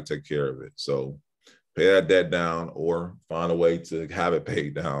matters about how you take care of it. So pay that debt down, or find a way to have it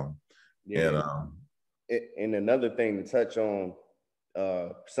paid down. Yeah. And another thing to touch on,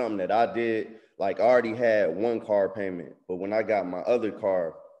 something that I did, like I already had one car payment, but when I got my other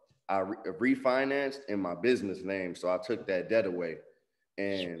car, I refinanced in my business name, so I took that debt away.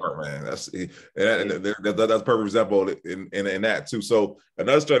 And smart, man, that's a perfect example in that too. So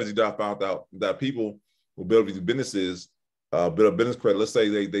another strategy that I found out that people will build these businesses, build a business credit. Let's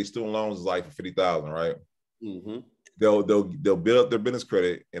say they student loans is like for 50,000, right? They'll build up their business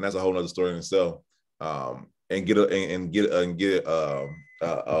credit, and that's a whole nother story in itself. And get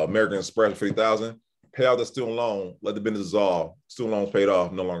American Express for 50,000, pay out the student loan, let the business dissolve, student loans paid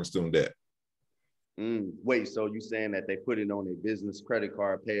off, no longer student debt. Wait, so you saying that they put it on a business credit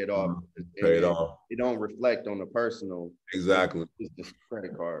card, pay it off, pay it off. It don't reflect on the personal business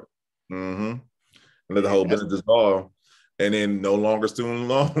credit card. And let the whole business dissolve, and then no longer student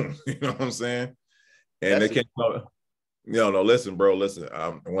loan. You know what I'm saying? And they can't. No, listen, bro. Listen,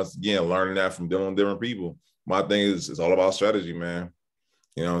 once again, learning that from dealing with different people. My thing is, it's all about strategy, man.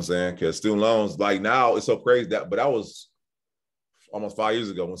 You know what I'm saying? Because student loans, like now, it's so crazy but that was almost 5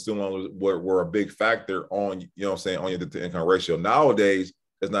 years ago when student loans were a big factor on, you know what I'm saying, on your debt to income ratio. Nowadays,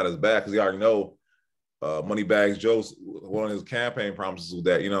 it's not as bad because you already know Moneybags Joe's, one of his campaign promises was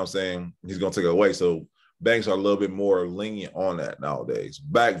that, you know what I'm saying, he's going to take it away. So banks are a little bit more lenient on that nowadays.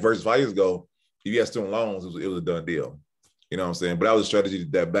 Back versus 5 years ago, if you had student loans, it was a done deal. You know what I'm saying? But that was a strategy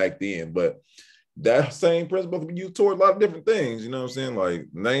that back then. But that same principle can be used toward a lot of different things. You know what I'm saying? Like,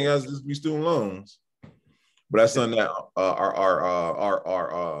 nothing has to be student loans. But that's something that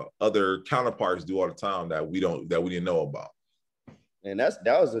our other counterparts do all the time that we didn't know about. And that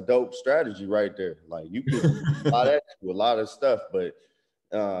was a dope strategy right there. Like, you could apply that to a lot of stuff, but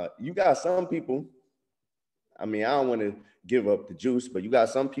you got some people. I mean, I don't want to give up the juice, but you got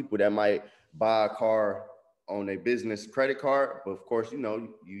some people that might buy a car on a business credit card, but of course, you know,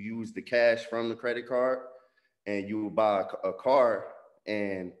 you use the cash from the credit card and you buy a car,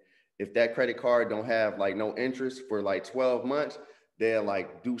 and if that credit card don't have like no interest for like 12 months, they'll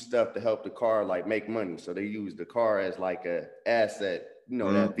like do stuff to help the car like make money. So they use the car as like a asset, you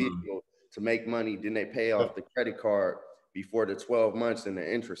know, that vehicle to make money. Then they pay off the credit card before the 12 months and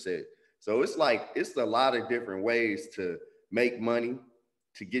the interest hit. So it's like, it's a lot of different ways to make money,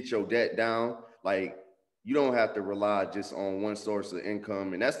 to get your debt down. Like, you don't have to rely just on one source of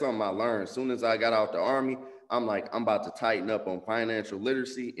income. And that's something I learned. As soon as I got out the Army, I'm like, I'm about to tighten up on financial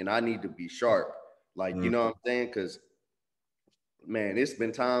literacy, and I need to be sharp. Like, you know what I'm saying? Because, man, it's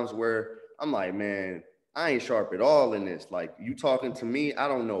been times where I'm like, man, I ain't sharp at all in this. Like, you talking to me, I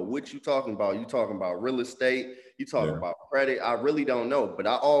don't know what you talking about. You talking about real estate, you talking about credit. I really don't know, but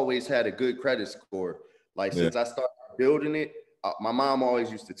I always had a good credit score. Like, since I started building it, my mom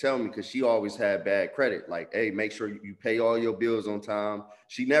always used to tell me, because she always had bad credit, like, hey, make sure you pay all your bills on time.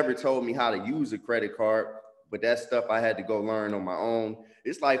 She never told me how to use a credit card, but that stuff I had to go learn on my own.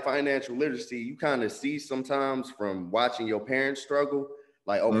 It's like financial literacy. You kind of see sometimes from watching your parents struggle,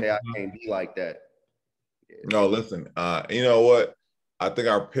 like, okay, I can't be like that. Yeah. No, listen, you know what? I think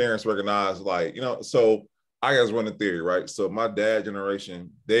our parents recognize, like, you know, so I guys run the theory, right? So my dad generation,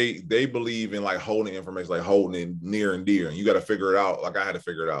 they believe in like holding information, like holding it near and dear, and you got to figure it out. Like I had to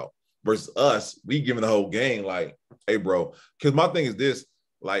figure it out. Versus us, we giving the whole game, like, hey, bro. Because my thing is this,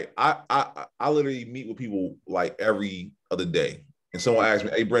 like, I literally meet with people like every other day, and someone asks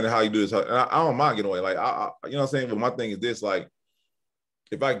me, hey, Brendan, how you do this? And I don't mind getting away, like, you know what I'm saying. But my thing is this, like,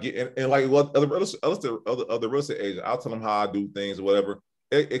 if I get and like what other real estate agents, I'll tell them how I do things or whatever.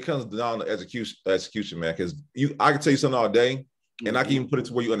 It comes down to execution, man. Because I can tell you something all day, and I can even put it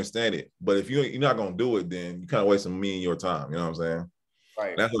to where you understand it. But if you're not gonna do it, then you kind of wasting me and your time. You know what I'm saying?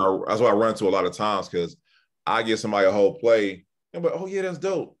 Right. That's what I run into a lot of times, because I give somebody a whole play, and but oh yeah, that's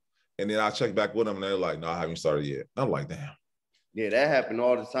dope. And then I check back with them and they're like, no, I haven't started yet. I'm like, damn. Yeah, that happened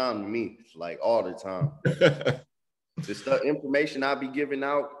all the time to me. Like all the time. The stuff, information I be giving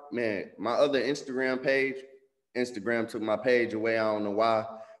out, man, my other Instagram page, Instagram took my page away. I don't know why.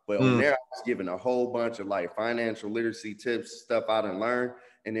 But on there, I was giving a whole bunch of like financial literacy tips, stuff I done learned.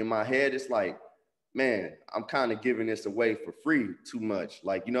 And in my head, it's like, man, I'm kind of giving this away for free too much.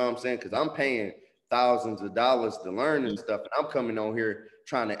 Like, you know what I'm saying? Because I'm paying thousands of dollars to learn this stuff. And I'm coming on here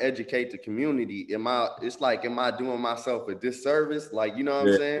trying to educate the community. It's like, am I doing myself a disservice? Like, you know what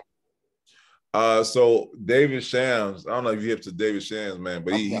I'm saying? So David Shams, I don't know if you hip to David Shams, man,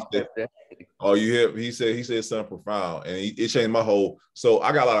 but he said, oh, you hip? He said something profound, and it changed my whole. So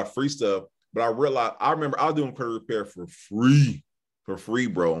I got a lot of free stuff, but I remember I was doing credit repair for free,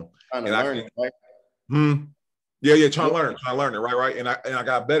 bro. Trying to learn it, right? Yeah, trying to learn it, right, and I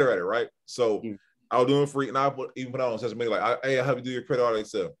got better at it, right. So I was doing free, and I even put on social media like, hey, I have to do your credit audit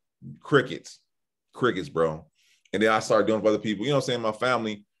stuff. Crickets, bro. And then I started doing it for other people, you know what I'm saying, my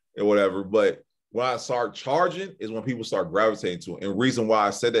family or whatever. But when I start charging is when people start gravitating to it. And the reason why I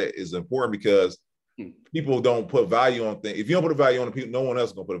said that is important because people don't put value on things. If you don't put a value on it, people, no one else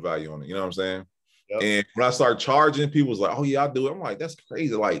is gonna put a value on it. You know what I'm saying? Yep. And when I start charging, people was like, "Oh yeah, I'll do it." I'm like, "That's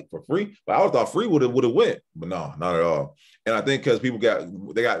crazy!" Like for free. But I thought free would have went, but no, not at all. And I think because people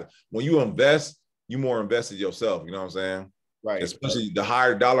when you invest, you more invested yourself. You know what I'm saying? Right. Especially the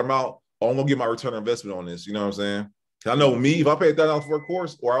higher dollar amount. Oh, I'm gonna get my return on investment on this. You know what I'm saying? I know me, if I pay $1,000 for a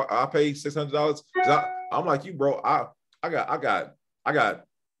course or I pay $600, I'm like you, bro. I got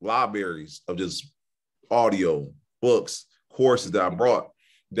libraries of just audio, books, courses that I brought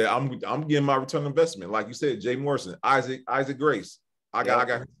that I'm getting my return on investment. Like you said, Jay Morrison, Isaac Grace. I got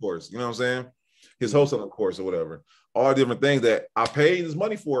his course, you know what I'm saying? His wholesaling course or whatever. All different things that I paid this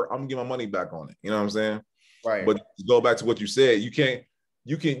money for, I'm gonna get my money back on it. You know what I'm saying? Right. But to go back to what you said, you can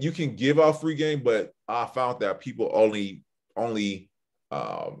give out free game, but I found that people only really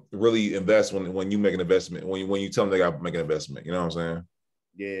invest when you make an investment, when you tell them they got to make an investment. You know what I'm saying?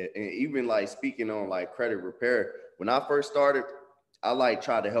 Yeah, and even like speaking on like credit repair, when I first started, I like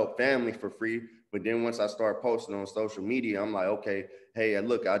tried to help family for free. But then once I started posting on social media, I'm like, okay, hey,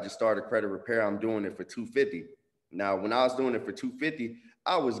 look, I just started credit repair. I'm doing it for $250. Now, when I was doing it for $250,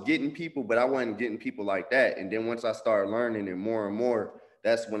 I was getting people, but I wasn't getting people like that. And then once I started learning it more and more,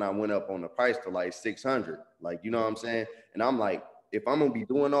 that's when I went up on the price to like 600. Like, you know what I'm saying? And I'm like, if I'm gonna be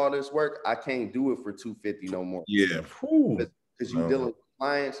doing all this work, I can't do it for $250 no more. Yeah, because you're dealing with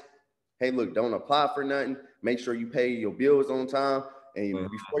clients. Hey, look, don't apply for nothing. Make sure you pay your bills on time. And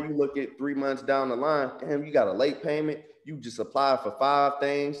before you look at 3 months down the line, damn, you got a late payment. You just applied for 5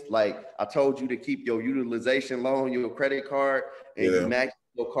 things. Like I told you to keep your utilization low on your credit card, and you max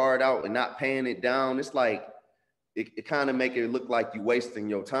your card out and not paying it down. It's like it kind of make it look like you wasting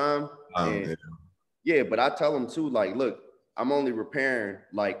your time. But I tell them too, like, look, I'm only repairing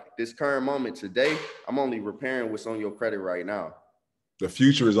like this current moment today. I'm only repairing what's on your credit right now. The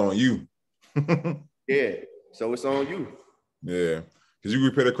future is on you. Yeah, so it's on you. Yeah, because you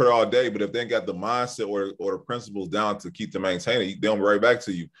repair the credit all day, but if they ain't got the mindset or the principles down to keep to maintain it, they'll be right back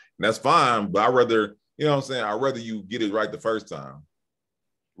to you, and that's fine. But I rather, you know what I'm saying, I'd rather you get it right the first time.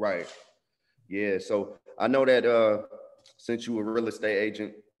 Right. Yeah. So I know that since you were a real estate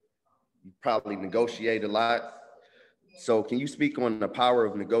agent, you probably negotiate a lot. So can you speak on the power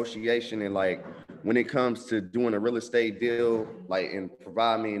of negotiation and like when it comes to doing a real estate deal, like, and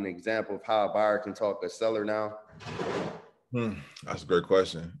provide me an example of how a buyer can talk a seller now? That's a great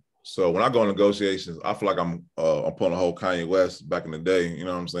question. So when I go in negotiations, I feel like I'm pulling a whole Kanye West back in the day. You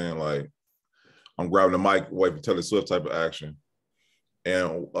know what I'm saying? Like I'm grabbing the mic, wait for Taylor Swift type of action.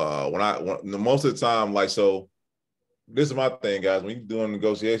 And most of the time, like, so this is my thing, guys. When you're doing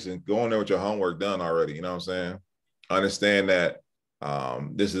negotiations, go in there with your homework done already. You know what I'm saying? Understand that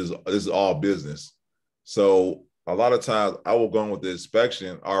this is all business. So a lot of times I will go in with the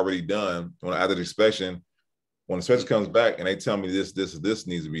inspection already done. After the inspection, when the inspection comes back and they tell me this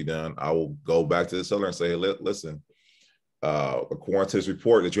needs to be done, I will go back to the seller and say, hey, listen, according to this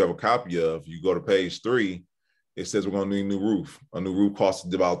report that you have a copy of, you go to page 3, it says we're going to need a new roof. A new roof costs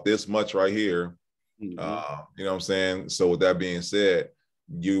about this much right here. You know what I'm saying? So with that being said,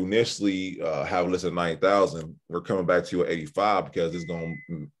 you initially have listed 9,000. We're coming back to you at 85 because it's going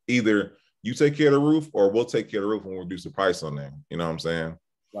to either you take care of the roof or we'll take care of the roof and we'll reduce the price on there. You know what I'm saying?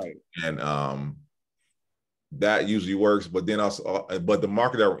 Right. And that usually works. But then also, but the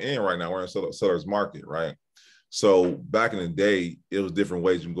market that we're in right now, we're in seller's market, right? So back in the day, it was different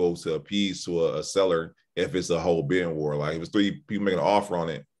ways you can go to appease to a seller if it's a whole bidding war. Like if it's 3 people making an offer on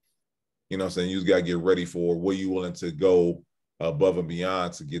it, you know what I'm saying? You just got to get ready for what you willing to go above and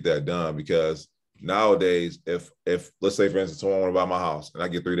beyond to get that done. Because nowadays, if let's say for instance, someone want to buy my house and I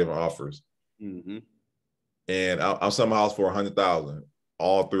get 3 different offers, Mm-hmm. and I'm selling my house for 100,000,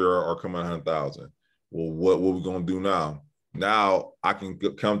 all 3 are coming 100,000. Well, what we gonna do now? Now I can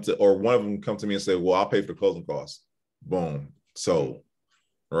come to, or one of them come to me and say, well, I'll pay for the closing costs. Boom, sold,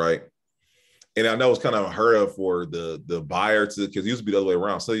 right? And I know it's kind of unheard of for the buyer to, because it used to be the other way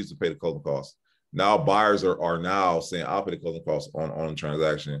around. So used to pay the closing costs. Now buyers are now saying, I'll pay the closing costs on the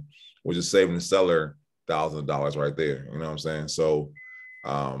transaction, which is saving the seller thousands of dollars right there. You know what I'm saying? So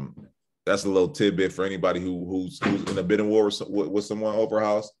that's a little tidbit for anybody who's in a bidding war with someone over a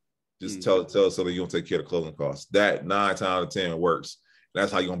house. Just tell us so that you don't take care of the closing costs. That 9 times out of 10 works.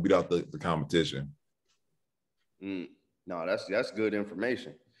 That's how you're gonna beat out the competition. No, that's good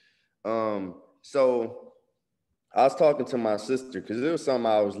information. So I was talking to my sister because it was something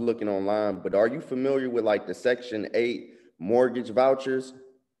I was looking online, but are you familiar with like the Section 8 mortgage vouchers,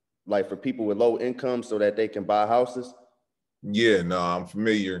 like for people with low income so that they can buy houses? Yeah, no, I'm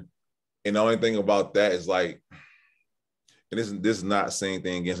familiar. And the only thing about that is like, and this is not saying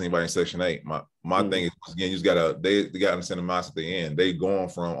anything against anybody in Section 8. My thing is, again, you just gotta they gotta understand the mindset they in. They going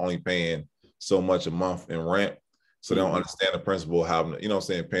from only paying so much a month in rent. So they don't understand the principle of having, you know what I'm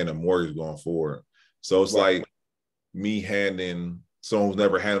saying, paying a mortgage going forward. So it's like me handing someone who's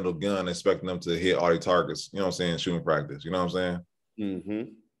never handled a gun, expecting them to hit all their targets, you know what I'm saying, shooting practice, you know what I'm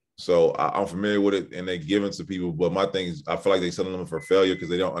saying? So I'm familiar with it and they give it to people. But my thing is, I feel like they selling them for failure because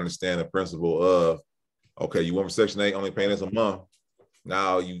they don't understand the principle of, okay, you went from Section 8, only paying this a month.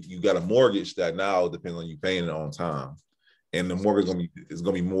 Now you got a mortgage that now depends on you paying it on time. And the mortgage is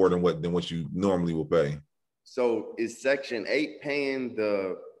gonna be more than what you normally will pay. So is Section 8 paying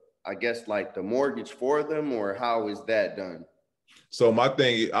I guess like the mortgage for them, or how is that done? So my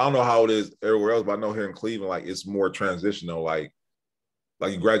thing, I don't know how it is everywhere else, but I know here in Cleveland, like it's more transitional. Like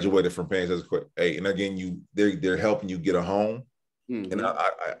you graduated from paying Section 8, and again, they're helping you get a home. And I,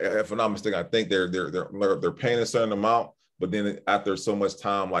 if I'm not mistaken, I think they're paying a certain amount, but then after so much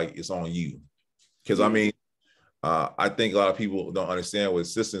time, like it's on you. Because I mean, I think a lot of people don't understand with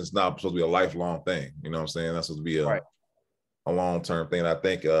assistance is not supposed to be a lifelong thing. You know what I'm saying? That's supposed to be a long-term thing. And I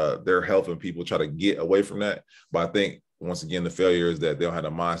think they're helping people try to get away from that. But I think once again, the failure is that they don't have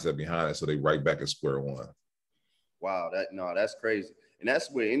the mindset behind it, so they right back at square one. Wow, that's crazy. And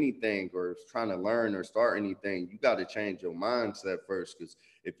that's with anything, or trying to learn or start anything, you got to change your mindset first. Because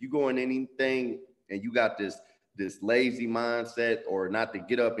if you go in anything and you got this lazy mindset or not to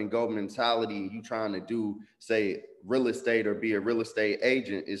get up and go mentality, and you trying to do, say, real estate or be a real estate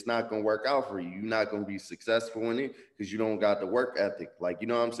agent, it's not going to work out for you. You're not going to be successful in it because you don't got the work ethic. Like, you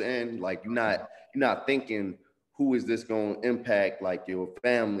know what I'm saying? Like you're not thinking, who is this going to impact, like your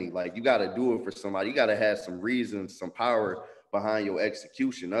family? Like you got to do it for somebody. You got to have some reasons, some power behind your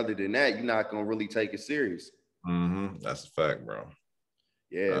execution. Other than that, you're not going to really take it serious. That's a fact, bro.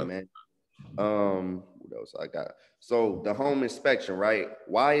 Yeah, man. What else I got? So the home inspection, right?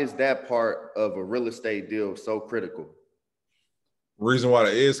 Why is that part of a real estate deal so critical? Reason why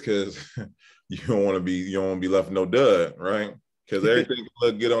that is because you don't want to be left no dud, right? Because everything can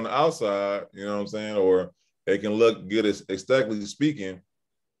look good on the outside, you know what I'm saying, or it can look good aesthetically speaking.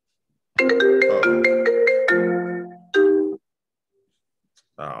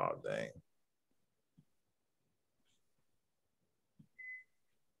 Oh dang.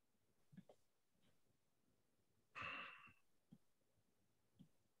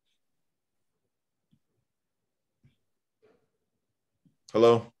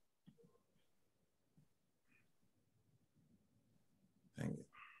 Hello? Dang it.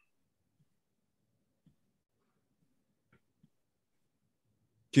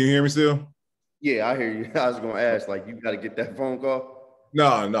 Can you hear me still? Yeah, I hear you. I was going to ask, like, you got to get that phone call?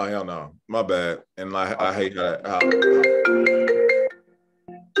 No, hell no. My bad. And I hate how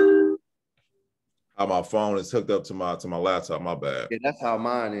my phone is hooked up to my laptop. My bad. Yeah, that's how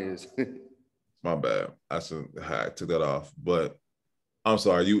mine is. My bad. I took that off. But I'm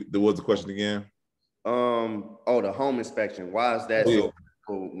sorry. What was the question again? The home inspection. Why is that so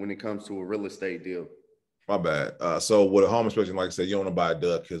critical when it comes to a real estate deal? My bad. So with a home inspection, like I said, you don't want to buy a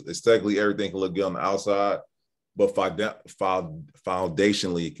duck because aesthetically everything can look good on the outside, but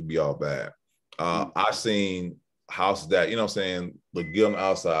foundationally it can be all bad. I've seen houses that, you know what I'm saying, look good on the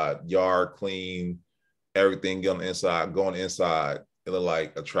outside, yard clean, everything good on the inside, going inside, it look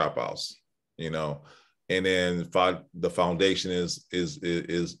like a trap house, you know. And then the foundation is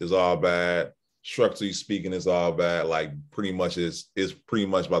all bad. Structurally speaking, is all bad. Like pretty much is pretty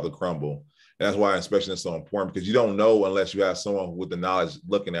much about to crumble. And that's why inspection is so important, because you don't know unless you have someone with the knowledge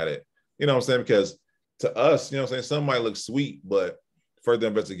looking at it. You know what I'm saying? Because to us, you know what I'm saying, some might look sweet, but further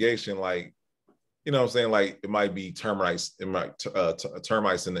investigation, like, you know what I'm saying, like it might be termites, it might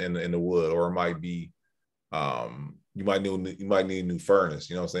termites in the wood, or it might be you might need a new furnace,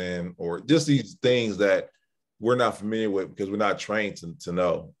 you know what I'm saying, or just these things that we're not familiar with because we're not trained to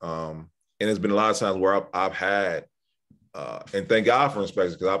know. And there's been a lot of times where I've had and thank God for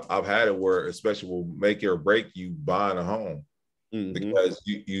inspections, because I've had it where inspection will make it or break you buying a home, because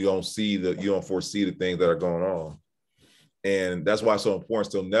you don't foresee the things that are going on. And that's why it's so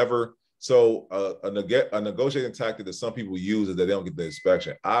important. Still never. So a negotiating tactic that some people use is that they don't get the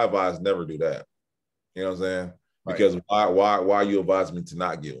inspection. I advise never do that. You know what I'm saying? Because why you advise me to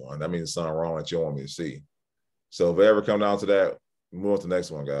not get one? That means there's something wrong that you don't want me to see. So if it ever come down to that, move on to the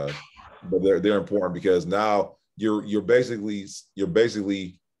next one, guys. But they're important, because now you're basically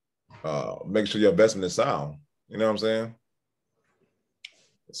making sure your investment is sound. You know what I'm saying?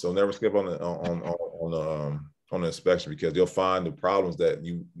 So never skip on the inspection, because you'll find the problems that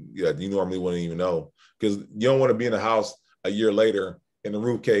you normally wouldn't even know, because you don't want to be in the house a year later and the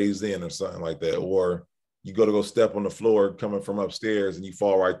roof caves in or something like that, or you go step on the floor coming from upstairs and you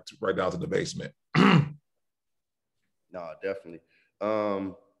fall right down to the basement. No, definitely.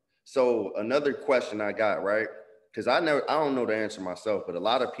 So another question I got, right? Because I don't know the answer myself, but a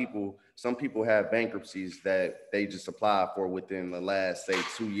lot of people, some people have bankruptcies that they just apply for within the last, say,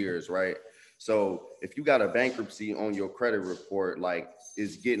 2 years, right? So if you got a bankruptcy on your credit report, like,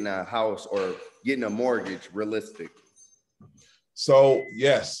 is getting a house or getting a mortgage realistic? So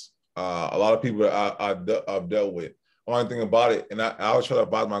yes, a lot of people I've dealt with. Only thing about it, and I always try to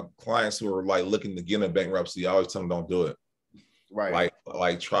advise my clients who are like looking to get in bankruptcy, I always tell them don't do it. Right.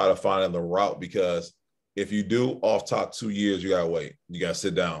 Like try to find another route, because if you do off top 2 years, you gotta wait. You gotta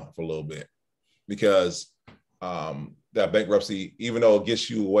sit down for a little bit, because that bankruptcy, even though it gets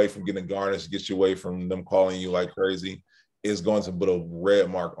you away from getting garnished, gets you away from them calling you like crazy, is going to put a red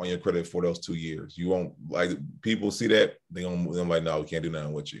mark on your credit for those 2 years. You won't, like, people see that, they're like, no, we can't do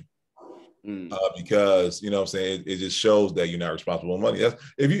nothing with you. Because, you know what I'm saying, it just shows that you're not responsible for money.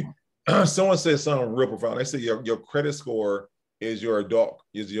 If you someone says something real profound, they say your credit score is your adult,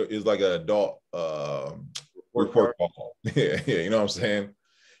 is like an adult report card. Yeah, you know what I'm saying?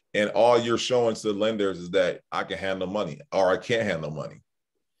 And all you're showing to the lenders is that I can handle money or I can't handle money.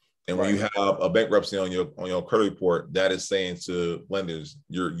 And when you have a bankruptcy on your credit report, that is saying to lenders,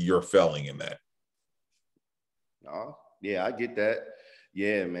 you're failing in that. Oh, yeah, I get that.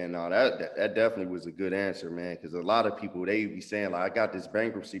 Yeah, man. No, that definitely was a good answer, man. Because a lot of people, they be saying like, I got this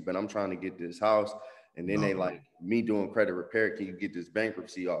bankruptcy, but I'm trying to get this house, and then they like, me doing credit repair, can you get this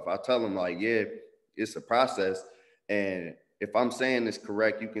bankruptcy off? I tell them like, yeah, it's a process, and if I'm saying this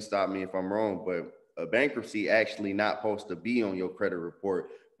correct, you can stop me if I'm wrong, but a bankruptcy actually not supposed to be on your credit report,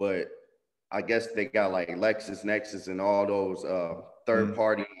 but I guess they got like LexisNexis and all those third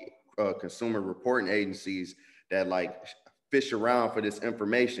party consumer reporting agencies that like fish around for this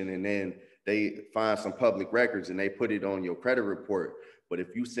information, and then they find some public records and they put it on your credit report. But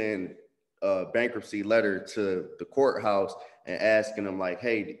if you send a bankruptcy letter to the courthouse and asking them like,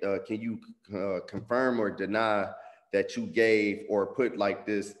 hey, can you confirm or deny that you gave or put like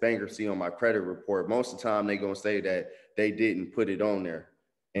this bankruptcy on my credit report, most of the time they're going to say that they didn't put it on there,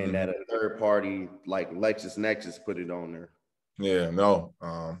 and that a third party like LexisNexis put it on there. Yeah, no.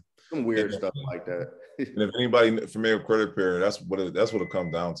 Some weird stuff like that. And if anybody familiar with credit repair, that's what it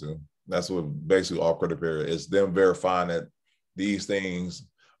comes down to. That's what basically all credit repair is, them verifying that these things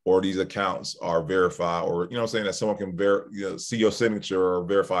or these accounts are verified, or, you know what I'm saying, that someone can see your signature or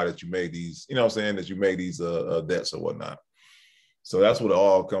verify that you made these, you know what I'm saying, that you made these debts or whatnot. So that's what it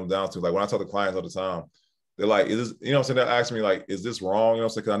all comes down to. Like when I talk to clients all the time, they're like, is this, you know what I'm saying, they're asking me like, is this wrong? You know what I'm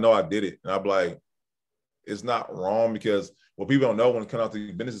saying? Because I know I did it. And I'm like, it's not wrong, because what people don't know when it comes out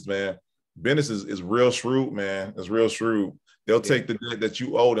to businesses, man, business is real shrewd, man. It's real shrewd. They'll take the debt that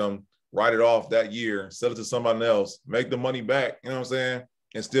you owe them, write it off that year, sell it to somebody else, make the money back, you know what I'm saying?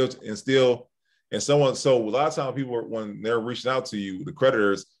 And someone, so a lot of times people, when they're reaching out to you, the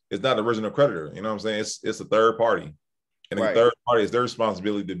creditors, it's not the original creditor, you know what I'm saying? It's a third party. And the third party is their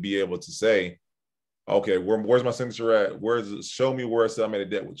responsibility to be able to say, okay, where's my signature at? Show me where it said I made a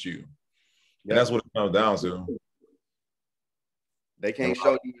debt with you. And that's what it comes down to. They can't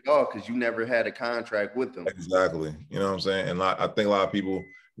show you at all because you never had a contract with them. Exactly. You know what I'm saying? And I think a lot of people,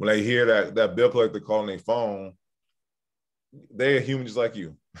 when they hear that bill collector calling their phone, they're human just like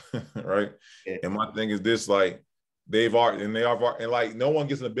you, right? Yeah. And my thing is this, like, and like no one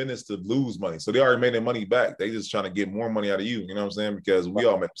gets in the business to lose money. So they already made their money back. They just trying to get more money out of you. You know what I'm saying? Because we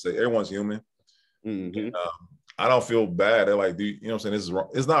all make mistakes. Everyone's human. I don't feel bad. They're like, you know what I'm saying? This is wrong.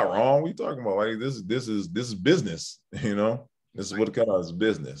 It's not wrong. What are you talking about? Like this is business, you know? This is what it comes out as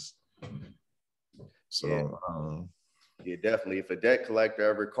business. Yeah. So Yeah, definitely. If a debt collector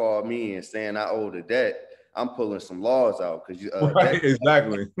ever called me and saying I owe the debt, I'm pulling some laws out because right,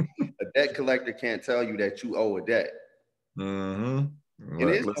 exactly. a debt collector can't tell you that you owe a debt. Mm-hmm. And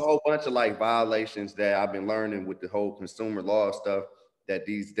Right. it's a whole bunch of like violations that I've been learning with the whole consumer law stuff that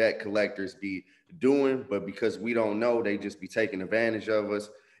these debt collectors be doing, but because we don't know, they just be taking advantage of us.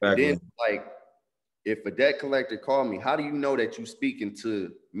 And then Exactly. like, if a debt collector called me, how do you know that you speaking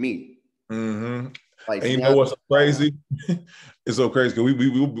to me? Mm-hmm. Like, And see, you know what's so crazy? It's so crazy because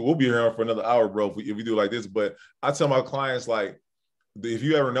we'll be here for another hour, bro, if we do like this. But I tell my clients, like, if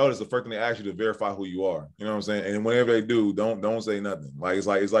you ever notice, the first thing they ask you to verify who you are. You know what I'm saying? And whenever they do, don't say nothing. Like it's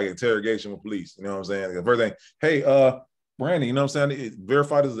like interrogation with police. You know what I'm saying? The first thing, hey, Brandon, you know what I'm saying?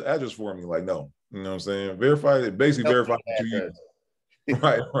 Verify this address for me. Like, no, you know what I'm saying? Verify it, basically verify that you use.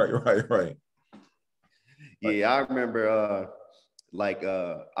 Right. Yeah, I remember I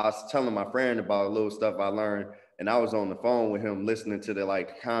was telling my friend about a little stuff I learned, and I was on the phone with him listening to the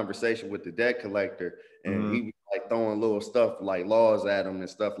like conversation with the debt collector, and he was like throwing little stuff like laws at him and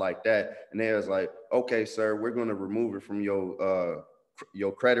stuff like that. And they was like, okay, sir, we're gonna remove it from your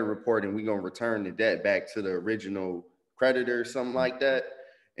credit report and we're gonna return the debt back to the original creditor, something like that.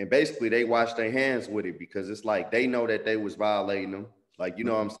 And basically they wash their hands with it because it's like they know that they was violating them. Like, you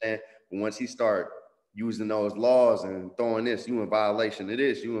know what I'm saying? But once he start using those laws and throwing this, you in violation of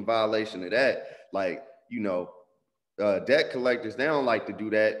this, you in violation of that. Like, debt collectors, they don't like to do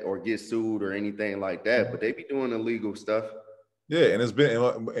that or get sued or anything like that, but they be doing illegal stuff. Yeah, and it's been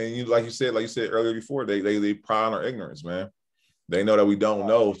and you like you said earlier before, they pry on our ignorance, man. They know that we don't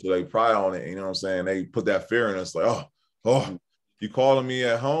know, so they pry on it. You know what I'm saying? They put that fear in us, like, oh, you calling me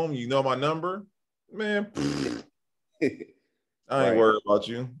at home? You know my number, man. I ain't worried about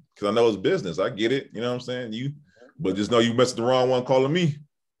you because I know it's business. I get it. You know what I'm saying? But just know you messed the wrong one calling me.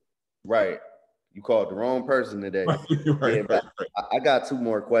 Right. You called the wrong person today. Right. I got two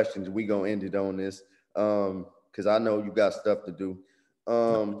more questions. We gonna end it on this. Because I know you got stuff to do.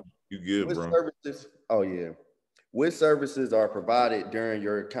 You good, What bro? services? Oh yeah. What services are provided during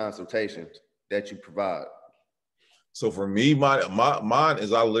your consultations that you provide? So for me, mine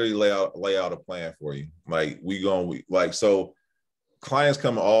is I literally lay out a plan for you. Like so clients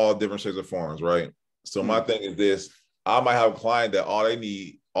come in all different shapes of forms, right? So my thing is this: I might have a client that all they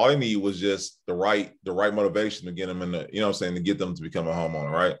need was just the right motivation to get them in the, you know what I'm saying, to get them to become a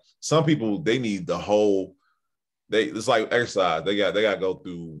homeowner, right? Some people they need the whole, it's like exercise. They got to go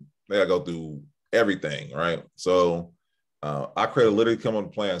through everything, right? So I create a literally come on the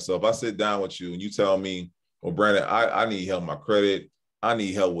plan. So if I sit down with you and you tell me, well, Brandon, I need help with my credit, I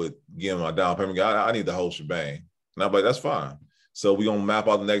need help with getting my down payment, I need the whole shebang. And I'm like, that's fine. So we're gonna map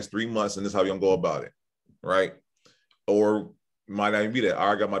out the next 3 months, and this is how we're gonna go about it, right? Or might not even be that.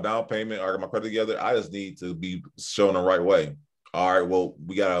 I got my down payment, I got my credit together. I just need to be shown the right way. All right, well,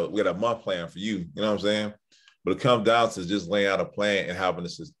 we got a month plan for you. You know what I'm saying? But it comes down to just laying out a plan and having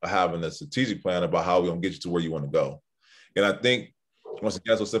a strategic plan about how we're gonna get you to where you want to go. And I think once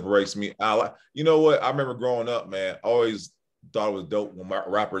again, that's what separates me. You know what? I remember growing up, man, I always thought it was dope when my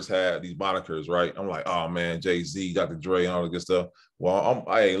rappers had these monikers, right? I'm like, oh man, Jay-Z, Dr. Dre, and all the good stuff. Well,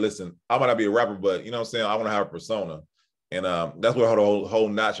 hey, listen, I might not be a rapper, but you know what I'm saying? I want to have a persona. And that's where the whole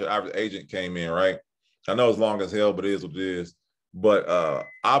natural average agent came in, right? I know it's long as hell, but it is what it is. But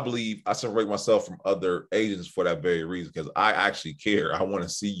I believe I separate myself from other agents for that very reason, because I actually care. I want to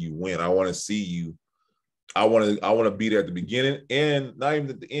see you win. I want to see you. I want to be there at the beginning and not even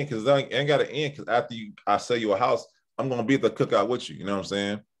at the end, because I ain't got to end. Because after I sell you a house, I'm gonna be at the cookout with you. You know what I'm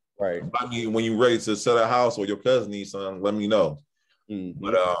saying? Right. I mean, when you're ready to sell a house or your cousin needs something, let me know.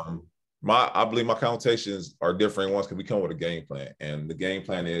 But I believe my consultations are different ones because we come with a game plan, and the game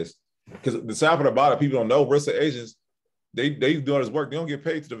plan is, because the sad part about it, people don't know real estate agents, they do all this work, they don't get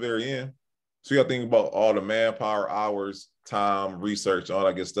paid to the very end. So you got to think about all the manpower, hours, time, research, all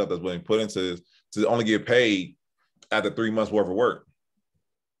that good stuff that's being put into this to only get paid after 3 months worth of work.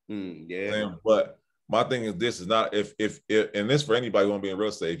 Yeah. But my thing is, this is not if and this for anybody who want to be in real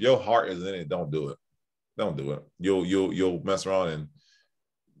estate. If your heart is in it, don't do it. Don't do it. You'll mess around and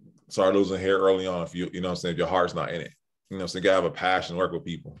start losing hair early on if you know what I'm saying, if your heart's not in it. You know, so you gotta have a passion, work with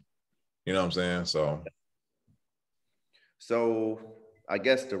people. You know what I'm saying? So I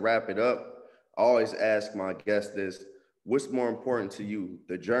guess to wrap it up, I always ask my guests this: what's more important to you,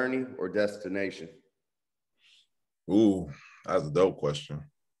 the journey or destination? Ooh, that's a dope question.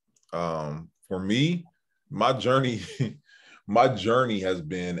 For me, my journey, my journey has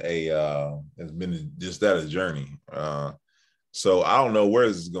been just that, a journey. So I don't know where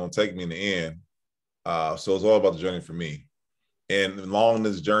this is going to take me in the end. So it's all about the journey for me. And along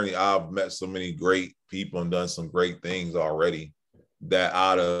this journey, I've met so many great people and done some great things already that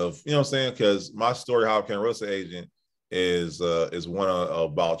out of, you know what I'm saying? Because my story, how I became a real estate agent, is one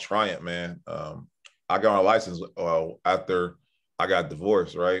about Triumph, man. I got my license after I got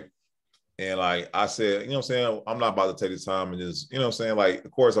divorced, right? And like I said, you know what I'm saying? I'm not about to take the time and just, you know what I'm saying? Like,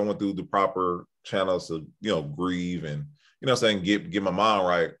 of course, I went through the proper channels to, you know, grieve and, you know what I'm saying, get my mind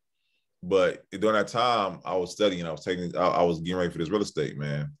right. But during that time, I was studying. I was getting ready for this real estate,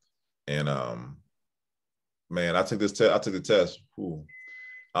 man. And man, I took this test. I took the test. Ooh,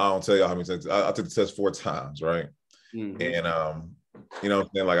 I don't tell you how many times. I took the test 4 times, right? Mm-hmm. And you know what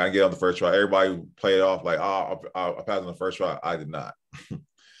I'm saying? Like I get on the first try. Everybody played it off like, oh, I passed on the first try. I did not.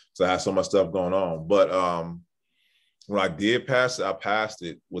 So I had so much stuff going on. But when I did pass it, I passed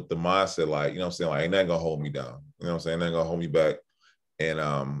it with the mindset, like, you know what I'm saying? Like, ain't nothing gonna hold me down. You know what I'm saying? Ain't nothing gonna hold me back. And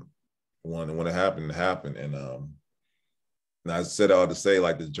when it happened, it happened. And I said all to say,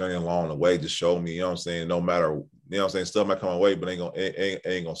 like, the journey along the way just showed me, you know what I'm saying, no matter, you know what I'm saying, stuff might come my way, but it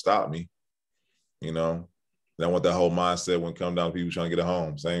ain't gonna stop me, you know. And I want that whole mindset when it comes down to people trying to get a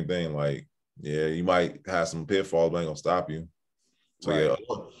home. Same thing, like, yeah, you might have some pitfalls, but it ain't gonna stop you. So right. Yeah,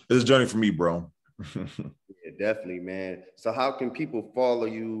 it's a journey for me, bro. Yeah, definitely, man. So how can people follow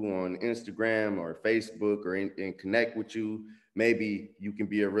you on Instagram or Facebook or and connect with you? Maybe you can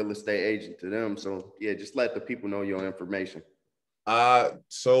be a real estate agent to them. So yeah, just let the people know your information.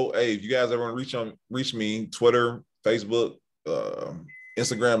 So hey, if you guys ever want to reach me, Twitter, Facebook,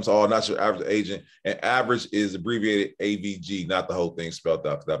 Instagram's all Not Your Average Agent. And average is abbreviated AVG, not the whole thing spelled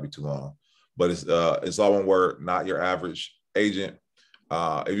out because that'd be too long. But it's all one word, Not Your Average Agent.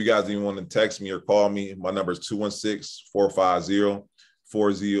 If you guys even want to text me or call me, my number is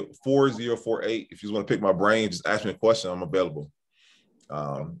 216-450-4048. If you just want to pick my brain, just ask me a question. I'm available.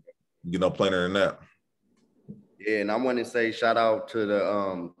 You know, plainer than that. Yeah, and I want to say shout out to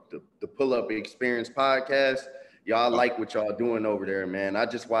the Pull Up Experience podcast. Y'all like what y'all doing over there, man. I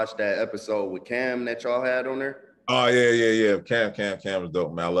just watched that episode with Cam that y'all had on there. Oh yeah. Cam is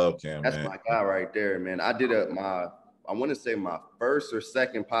dope, man. I love Cam. That's man. My guy right there, man. I did I want to say my first or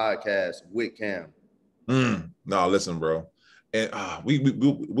second podcast with Cam. No, listen, bro. And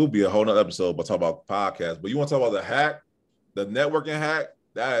we'll be a whole nother episode, but talk about podcasts. But you want to talk about the hack, the networking hack,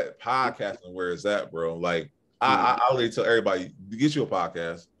 that podcasting, where is that, bro? Like, I always tell everybody, get you a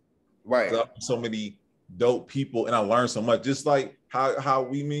podcast. Right. So many dope people, and I learned so much. Just like how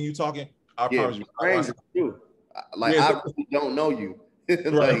me and you talking, I promise you. Strangers too. Like, I really don't know you.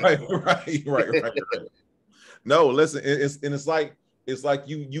 Right. No, listen, it's like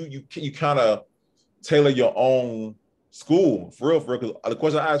you kind of tailor your own school for real. Because the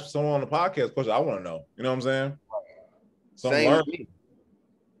question I asked someone on the podcast, question I want to know. You know what I'm saying? Same.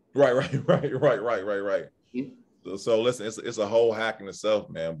 Right. Mm-hmm. So listen, it's a whole hack in itself,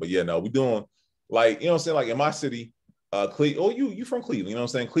 man. But yeah, no, we doing like, you know what I'm saying? Like in my city, Cleveland. Oh, you from Cleveland? You know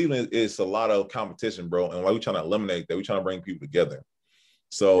what I'm saying? Cleveland is a lot of competition, bro. And why we trying to eliminate that? We trying to bring people together.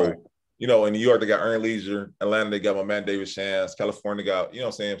 So. Right. You know, in New York, they got Earn Leisure. Atlanta, they got my man David Shantz. California got, you know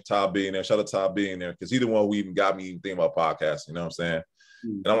what I'm saying, Todd being there. Shout out to Todd being there, because he's the one who even got me thinking about podcasting, you know what I'm saying?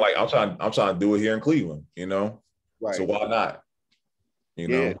 Mm-hmm. And I'm like, I'm trying to do it here in Cleveland, you know? Right. So why not? You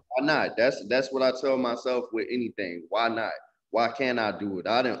know? Why not? That's what I tell myself with anything. Why not? Why can't I do it?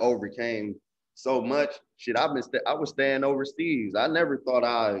 I done overcame so much. Shit, I was staying overseas. I never thought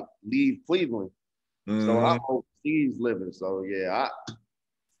I'd leave Cleveland. Mm-hmm. So I'm overseas living. So yeah,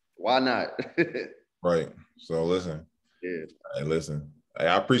 why not? Right. So listen. Yeah. Hey, listen. Hey,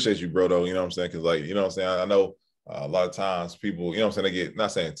 I appreciate you, bro, though. You know what I'm saying? Because, like, you know what I'm saying? I know a lot of times people, you know what I'm saying, they get,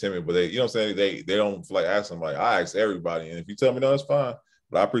 not saying timid, but they, you know what I'm saying, they don't feel like asking. Like, I ask everybody. And if you tell me no, that's fine.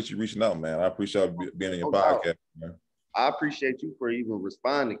 But I appreciate you reaching out, man. I appreciate being in your podcast, man. I appreciate you for even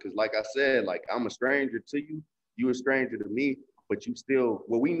responding. Because like I said, like, I'm a stranger to you. You a stranger to me. But you still,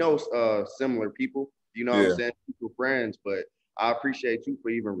 well, we know similar people. You know what I'm saying? People friends, but I appreciate you for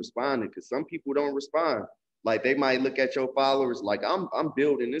even responding, because some people don't respond. Like, they might look at your followers like, I'm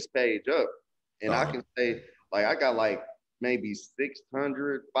building this page up, and I can say, like, I got like maybe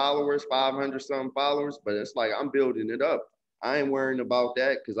 600 followers, 500 something followers, but it's like, I'm building it up. I ain't worrying about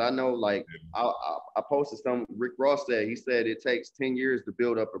that, because I know, like, I posted some, Rick Ross said, he said it takes 10 years to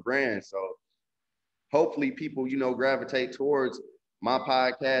build up a brand. So hopefully people, you know, gravitate towards my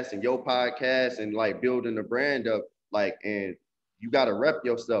podcast and your podcast and like building the brand up. Like, and you got to rep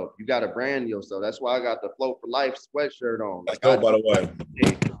yourself. You got to brand yourself. That's why I got the Flow4life sweatshirt on. That's dope, by the way.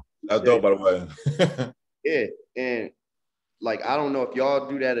 That's dope, by the way. Yeah. And like, I don't know if y'all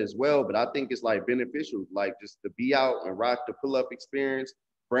do that as well, but I think it's like beneficial, like just to be out and rock the pull up experience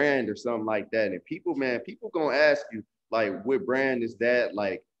brand or something like that. And people, man, people gonna ask you like, what brand is that?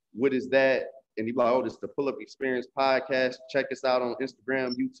 Like, what is that? And you like, oh, this is the Pull Up Experience podcast. Check us out on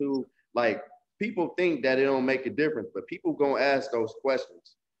Instagram, YouTube. Like, people think that it don't make a difference, but people gonna ask those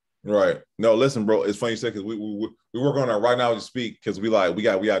questions. Right. No, listen, bro. It's funny you said because we work on that right now to speak because we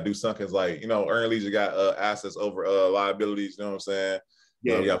gotta do something because like earned leisure got assets over liabilities. You know what I'm saying?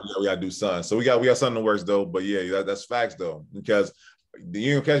 Yeah, We gotta do something. So we got something in the works though. But yeah, that's facts though because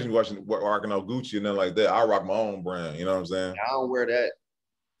you don't catch me rocking on Gucci and nothing like that. I rock my own brand. You know what I'm saying? I don't wear that.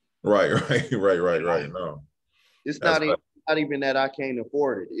 Right. Right. No, It's that's not even that I can't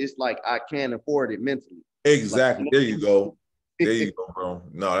afford it. It's like I can't afford it mentally. Like, exactly. There you go. There you go, bro.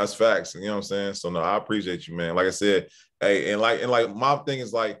 No, that's facts. You know what I'm saying? So no, I appreciate you, man. Like I said, hey, and like my thing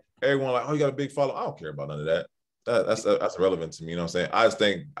is like everyone like, oh, you got a big follow. I don't care about none of that. That's irrelevant to me. You know what I'm saying? I just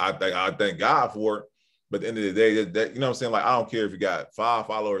think I thank God for it. But at the end of the day, that you know what I'm saying? Like, I don't care if you got 5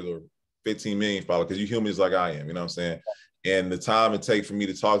 followers or 15 million followers, because you humans like I am, you know what I'm saying? And the time it takes for me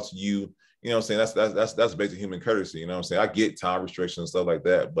to talk to you, you know what I'm saying? That's basic human courtesy. You know what I'm saying? I get time restrictions and stuff like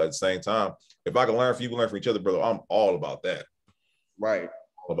that. But at the same time, if I can learn from you, we learn from each other, brother. I'm all about that. Right.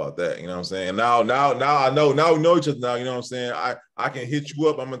 All about that. You know what I'm saying? And now I know, now we know each other now. You know what I'm saying? I can hit you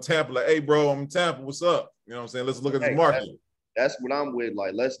up. I'm in Tampa, like, hey, bro, I'm in Tampa. What's up? You know what I'm saying? Let's look at this market. That's what I'm with.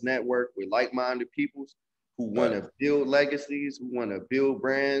 Like, let's network with like-minded peoples who want to build legacies, who want to build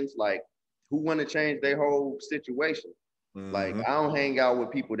brands, like who want to change their whole situation. Mm-hmm. Like, I don't hang out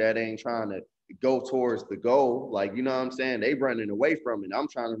with people that ain't trying to go towards the goal. Like, you know what I'm saying? They running away from it. I'm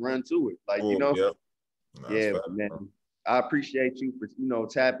trying to run to it. Like, you know, yep. Yeah, man. I appreciate you for,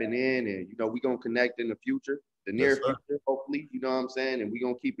 tapping in, and, we're going to connect in the future, the near future, hopefully, you know what I'm saying? And we're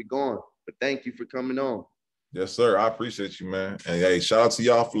going to keep it going. But thank you for coming on. Yes, sir. I appreciate you, man. And hey, shout out to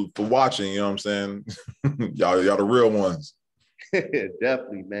y'all for watching. You know what I'm saying? y'all the real ones.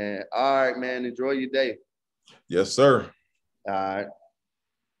 Definitely, man. All right, man. Enjoy your day. Yes, sir. All right.